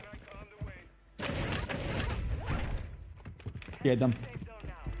 Yeah, them.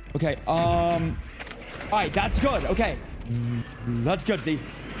 Okay, alright, that's good. Okay. That's good, Z.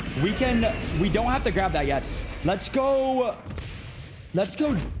 We don't have to grab that yet. Let's go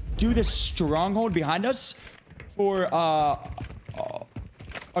do this stronghold behind us for our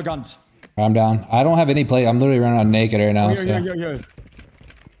guns. I'm down. I don't have any plate. I'm literally running on naked right now. Here. Your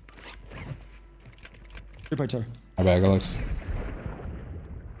plate, sir. My bad, go looks.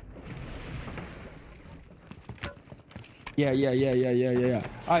 Yeah.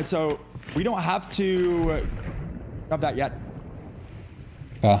 Alright, so we don't have to grab that yet.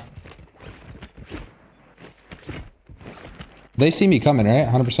 Yeah. They see me coming, right?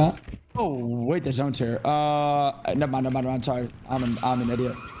 100%? Oh, wait, the zone's here. Never mind. Sorry. I'm an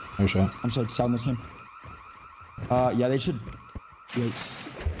idiot. Oh shit. I'm so selling this game. Yeah, they should. Wait.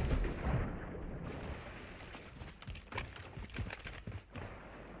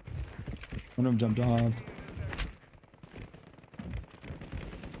 One of them jumped off.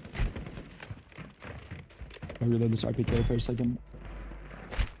 I'll reload this RPK for a second.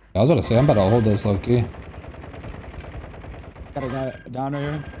 I was about to say, I'm about to hold this low key. Got a guy down right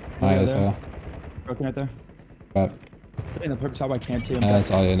here. Nice, yeah. Broken right there. But, In the purple side, I can't see him. yeah,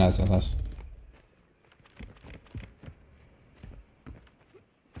 that's all. Yeah, nice.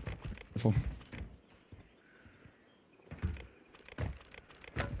 Beautiful.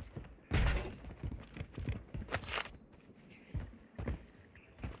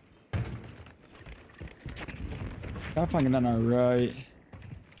 I'm finding that on our right.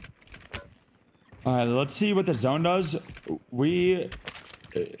 Alright, let's see what the zone does. We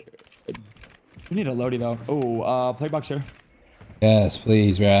need a loadie though. Oh, play box here. Yes,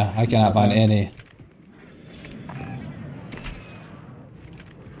 please, bro. I cannot find any.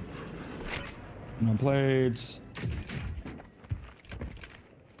 No plates.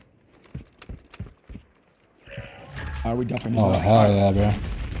 We definitely need Oh, that. hell yeah, bro.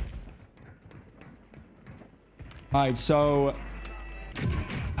 Alright, so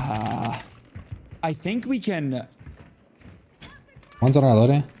I think we can. One's on our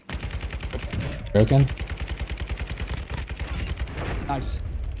loading. Broken. Nice.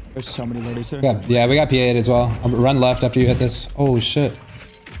 There's so many loadies here. Yeah, we got PA'd as well. Run left after you hit this. Oh shit.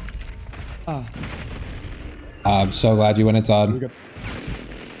 I'm so glad you went inside.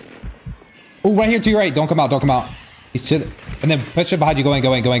 Oh, right here to your right. Don't come out. He's to the, and then push it behind you. Go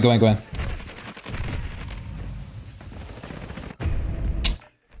in.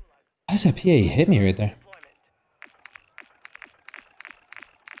 How does that PA hit me right there?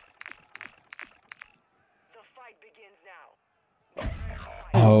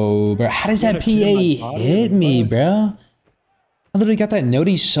 Oh, bro. How does that PA hit me, bro? I literally got that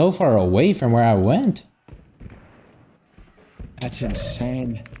nodie so far away from where I went. That's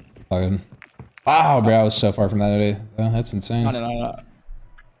insane. Fucking. Wow, bro. I was so far from that nodie. That's insane. No,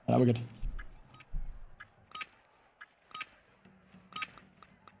 we're good.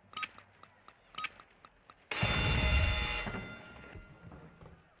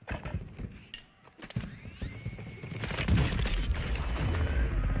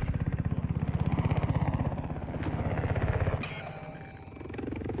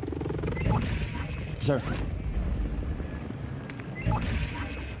 Sir.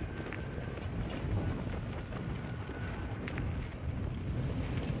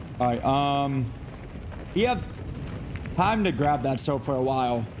 All right. You have time to grab that stove for a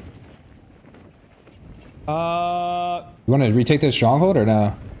while. You want to retake this stronghold or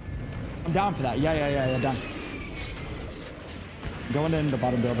no? I'm down for that. Yeah, down. Going in the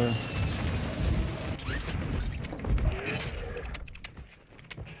bottom builder.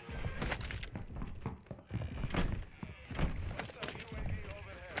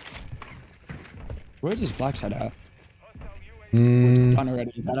 Where's this black side at? Done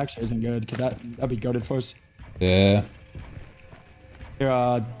already. That actually isn't good. Cause that'd be goated for us. Yeah.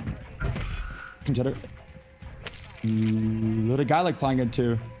 Here, consider. Little guy like flying in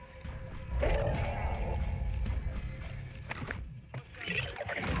too.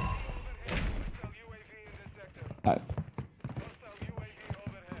 Alright.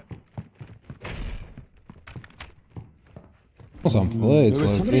 Some plates, There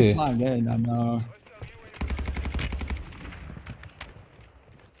was low somebody key. flying in.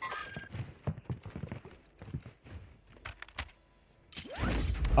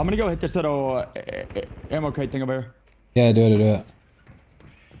 I'm gonna go hit this little ammo crate thing over here. Yeah, do it.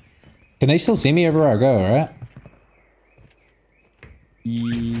 Can they still see me everywhere I go, right?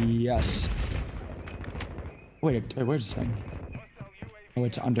 Yes. Wait, where's this thing? Oh,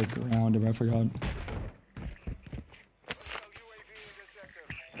 it's underground. I forgot.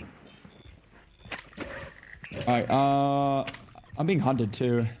 Alright, I'm being hunted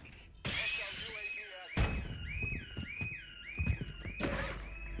too.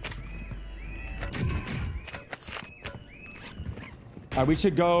 Alright, we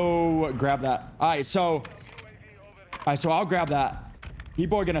should go grab that. Alright, so I'll grab that.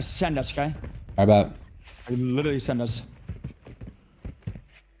 People are gonna send us, okay? How about? They literally send us.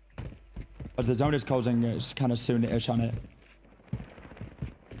 But the zone is closing. It's kind of soon-ish on it.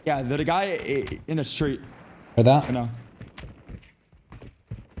 Yeah, the guy in the street. Heard that? I know.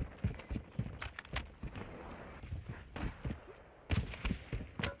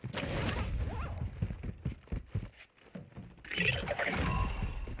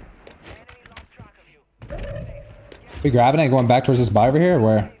 We grabbing it and going back towards this buy over here or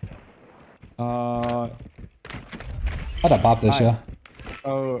where? How'd I pop this, yeah?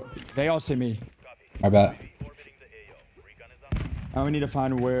 Oh, they all see me. I bet. Now we need to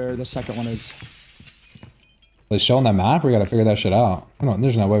find where the second one is. It's showing that map? We gotta figure that shit out.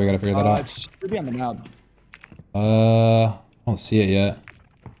 There's no way we gotta figure that It out. should be on the map. I don't see it yet.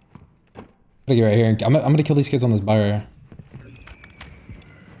 Gotta get right here. I'm gonna kill these kids on this buy right here.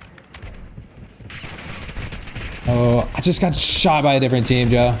 Oh, I just got shot by a different team,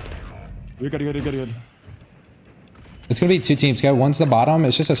 Joe. You're good. It's gonna be two teams, okay? One's the bottom,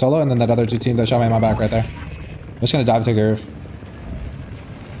 it's just a solo, and then that other two teams that shot me in my back right there. I'm just gonna dive to the roof.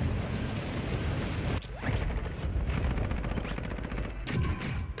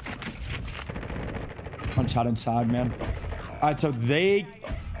 One shot inside, man. Alright, so they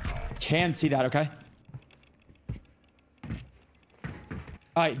can see that, okay?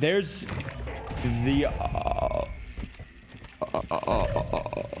 Alright, there's the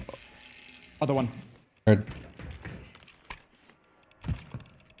other one. Heard.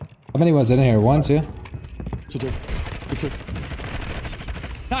 How many was it in here? One, two? Two.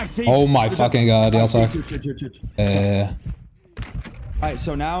 Nice. See? Oh my fucking god, y'all suck. Two. Yeah. Alright,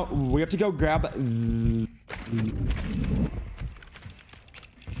 so now we have to go grab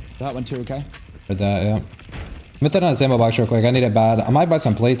that one too, okay? Heard that, yeah. I'm gonna throw down this ammo box real quick. I need it bad. I might buy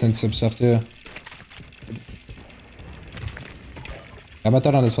some plates and some stuff too. I'm gonna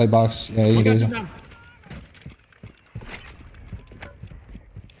throw down this plate box. Yeah, you can do it.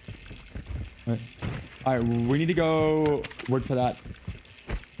 Alright, we need to go work for that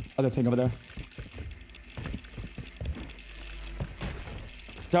other thing over there.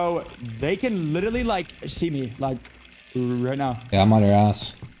 So they can literally like see me like right now. Yeah, I'm on your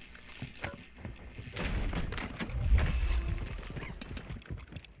ass.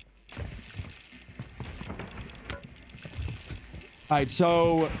 Alright,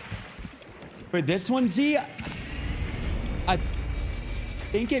 so for this one, Z, I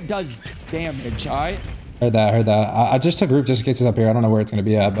think it does damage, alright? Heard that. I just took roof just in case it's up here. I don't know where it's gonna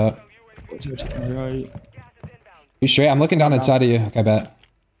be at, but Right. you straight? I'm looking down inside of you. Okay, bet.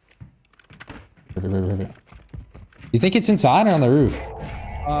 Perfect. You think it's inside or on the roof?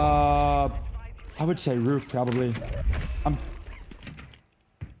 I would say roof probably. I'm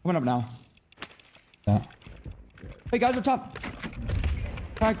coming up now. Yeah. Hey guys, up top.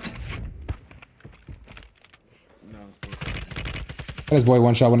 Cracked. Got his boy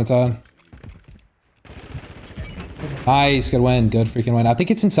one shot when it's on. Nice, good win, good freaking win. I think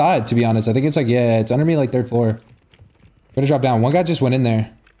it's inside, to be honest. I think it's like, yeah, it's under me, like 3rd floor. Gonna drop down. One guy just went in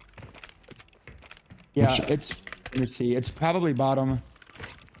there. Yeah, it's, let me see. It's probably bottom.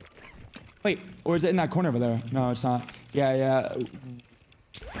 Wait, or is it in that corner over there? No, it's not. Yeah, yeah.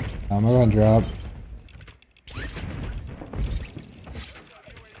 I'm gonna drop.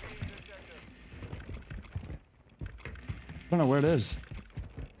 I don't know where it is.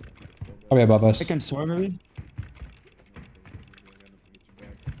 Probably above us. I can store maybe?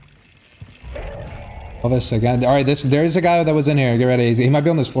 Above us again. All right, there's a guy that was in here. Get ready. He might be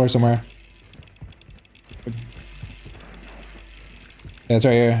on this floor somewhere. Yeah, it's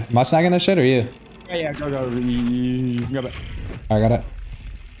right here. Am I snagging this shit or you? Yeah, go. You can go back. I got it.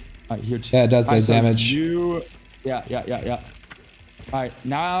 Alright, huge. Yeah, it does the So damage. Yeah. Alright,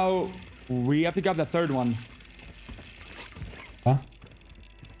 now we have to grab the 3rd one. Huh?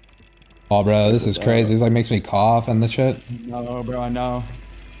 Oh, bro, this is crazy. This like makes me cough and the shit. No, bro, I know.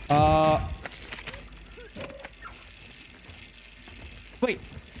 Wait.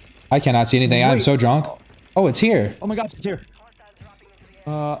 I cannot see anything. I'm so drunk. Oh, it's here. Oh my gosh, it's here.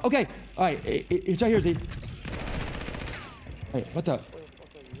 Okay. Alright, it's right here, Z. Wait, what the?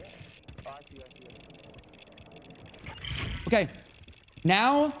 Okay.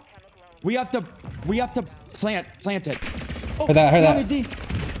 Now we have to plant it. Oh, Heard that. Z.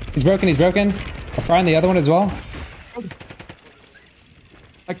 He's broken. I'm frying the other one as well.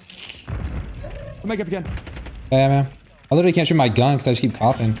 I'll make it again. Yeah, man. I literally can't shoot my gun because I just keep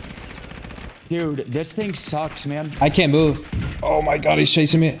coughing. Dude, this thing sucks, man. I can't move. Oh my god, he's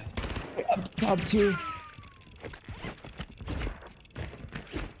chasing me. Top 2.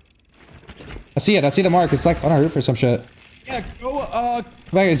 I see it. I see the mark. It's like on our roof or some shit. Yeah, go, Come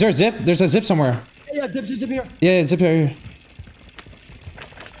back. Is there a zip? There's a zip somewhere. yeah, zip here. Yeah, zip here.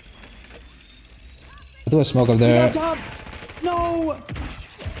 I threw a smoke up He's there. on top. No.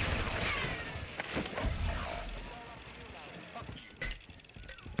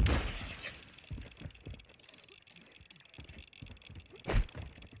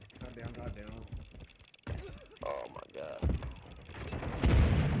 Oh my god.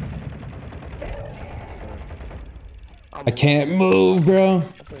 I can't move, bro.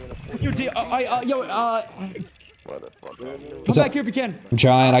 Yo, Z, What the fuck? come back here if you can. I'm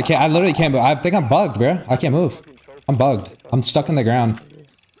trying. I can't. I literally can't move. I think I'm bugged, bro. I can't move. I'm bugged. I'm stuck in the ground.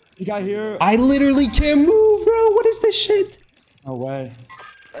 You got here. I literally can't move, bro. What is this shit? No way.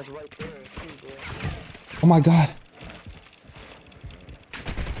 That's right there, too, bro. Oh my god.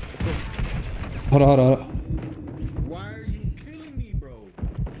 Hold on. Why are you killing me, bro?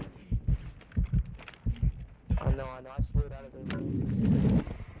 I know. I slid out of there, bro.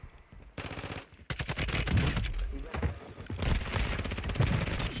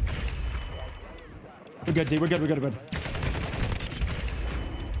 We're good, D. We're good.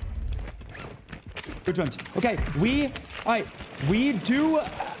 Good ones. Okay, we do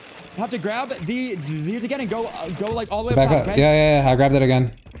have to grab these again and go like all the way Back up up. top, okay? Yeah. I grabbed it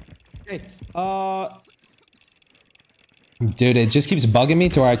again. Okay. Dude, it just keeps bugging me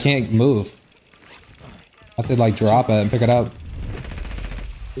to where I can't move. I have to like drop it and pick it up.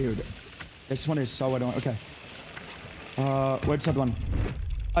 Dude, this one is so annoying. Okay. Where's the other one?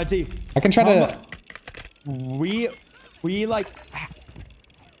 D. I can try to. We like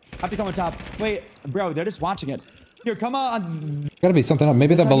have to come on top. Wait, bro, they're just watching it. Here, come on. Gotta be something up.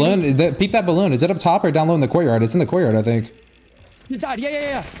 Maybe the balloon. Peep that balloon. Is it up top or down low in the courtyard? It's in the courtyard, I think. You died.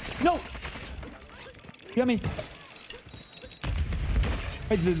 Yeah. No. You got me.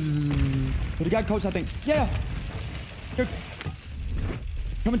 Wait, the guy coach, I think. Yeah. Here.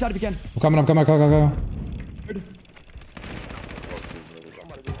 Come inside if you can. I'm coming. Go. Good.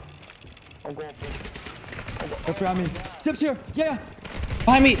 I'm going for it. Look around me. Zips here. Yeah.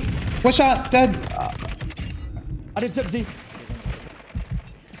 Behind me. One shot. Dead. I did zip Z.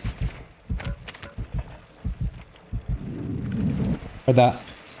 Heard that.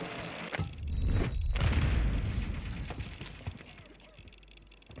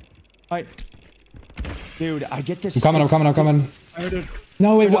 Alright. Dude, I get this. I'm coming. I heard it.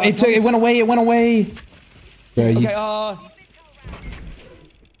 No, it went away. It went away. Bro, you-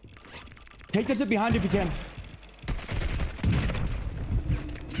 Okay, take the zip behind if you can.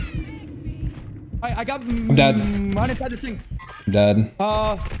 I got. I'm dead. Right inside this thing. I'm dead.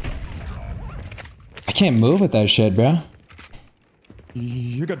 I can't move with that shit, bro.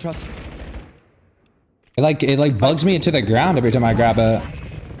 You're good, trust. It like bugs me into the ground every time I grab it.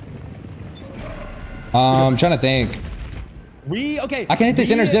 I'm trying to think. Okay. I can hit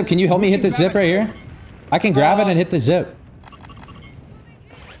this inner zip. Can you help me hit this zip right here? I can grab it and hit the zip.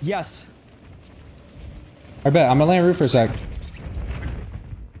 Yes. I bet. I'm gonna lay on roof for a sec.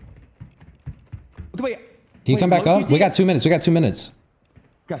 Okay, wait. Can you come back up? We got 2 minutes. We got 2 minutes.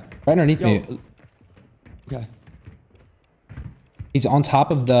 Okay. Right underneath me. Okay. He's on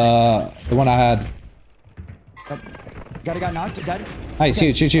top of the one I had. Got a guy knocked. Dead. Nice,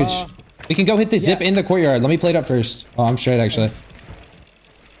 huge, huge, huge. We can go hit the zip in the courtyard. Let me play it up first. Oh, I'm straight actually. You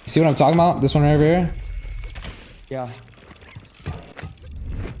see what I'm talking about? This one right over here? Yeah.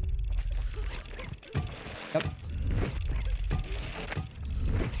 Yep.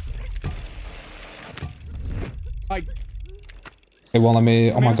 Alright. It won't let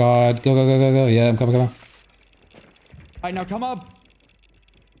me. Oh my god. Go, go, go, go, go. Yeah, I'm coming, coming. Alright, now come up.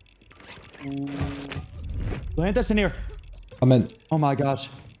 Land this in here. I'm in. Oh my gosh.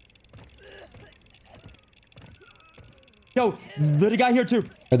 Yo, there's a guy here too.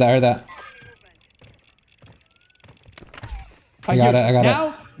 Heard that, heard that. I got it, I got it.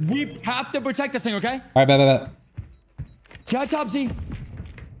 Now, we have to protect this thing, okay? Alright, bet, bet, bet. Got top Z.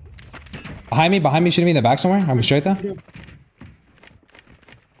 Behind me, shooting me in the back somewhere. I'm straight there. There's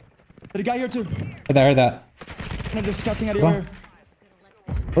a guy here too. Heard that, heard that. I'm just scouting out of here.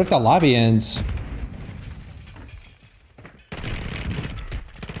 What if the lobby ends?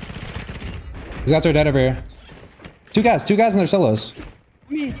 These guys are dead over here. Two guys in their solos.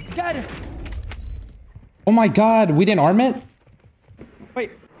 Me, dead. Oh my god, we didn't arm it?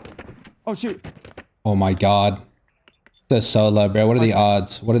 Wait. Oh shoot. Oh my god. The solo, bro. What are the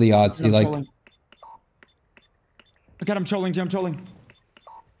odds? What are the odds? He like... Look at him trolling, Jim, trolling.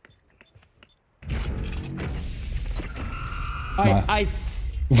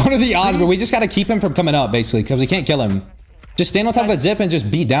 What are the odds, bro? We just gotta keep him from coming up, basically, because we can't kill him. Just stand on top of a zip and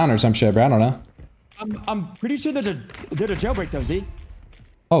just beat down or some shit, bro. I don't know. I'm pretty sure there's a jailbreak though, Z.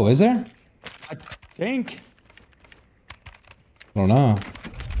 Oh, is there? I think. I don't know.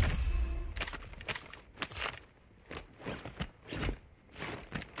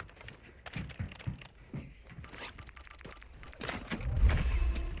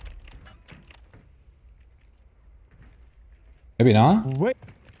 Maybe not. Wait,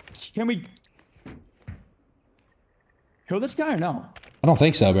 can we kill this guy or no? I don't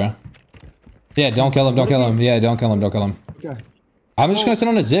think so, bro. Yeah, don't kill him. Don't kill him. Yeah, don't kill him. Don't kill him. Okay. I'm just gonna sit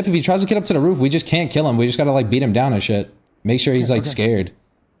on a zip. If he tries to get up to the roof, we just can't kill him. We just gotta like beat him down and shit. Make sure he's like scared.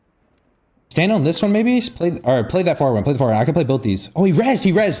 Stand on this one, maybe. Play that forward one. Play the forward one. I can play both these. Oh, he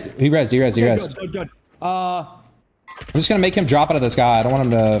rezzed. Good. I'm just gonna make him drop out of the sky. I don't want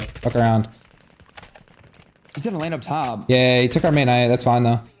him to fuck around. He didn't land up top. Yeah, he took our main eye. That's fine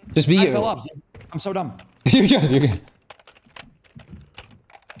though. Just be. I fell up. I'm so dumb. You're good. You're good.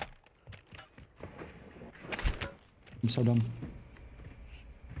 I'm so dumb.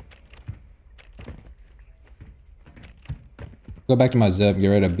 Go back to my zip. Get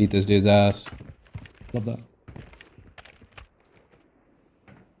ready to beat this dude's ass. Love that.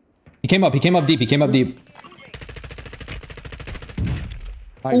 He came up deep.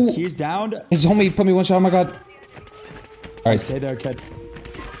 Alright, he's down. His homie put me one shot. Oh my god. Alright. Stay there, kid.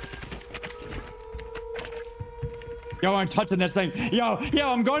 Yo, I'm touching this thing. Yo,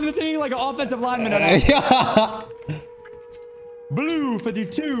 I'm going to the thing like an offensive lineman. Yeah. Blue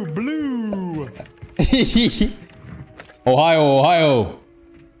 52, blue. Ohio.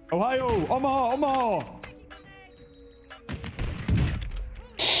 Omaha.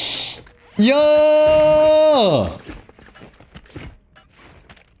 Yo!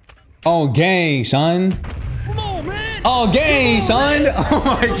 Oh, gang, son. Come on, man. Oh, gang, son. Oh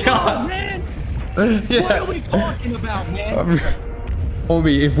my god. Man. Yeah. What are we talking about, man?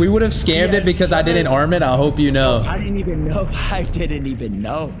 Homie, if we would have scammed it because I didn't arm it, I hope you know. I didn't even know.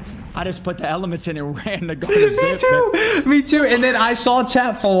 I just put the elements in and ran the guard. Me too. And then I saw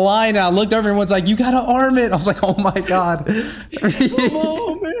chat flying and I looked over and was like, you gotta arm it. I was like, oh my god. Come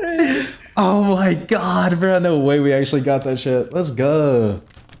on, man. Oh my god, bro. No way we actually got that shit. Let's go.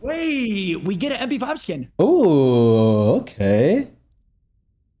 Wait, we get an MP5 skin. Oh, okay.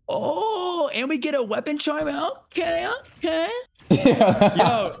 Oh, and we get a weapon charm. Okay.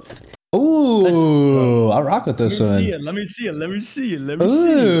 Yo. Ooh, I rock with this one. Let me see it.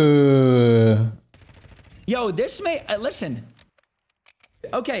 Ooh. Yo, this may listen.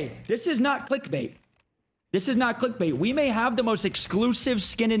 Okay, this is not clickbait. We may have the most exclusive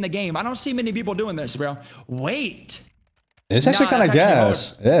skin in the game. I don't see many people doing this, bro. Wait. It's actually kind of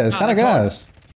gas. Yeah, it's kind of gas.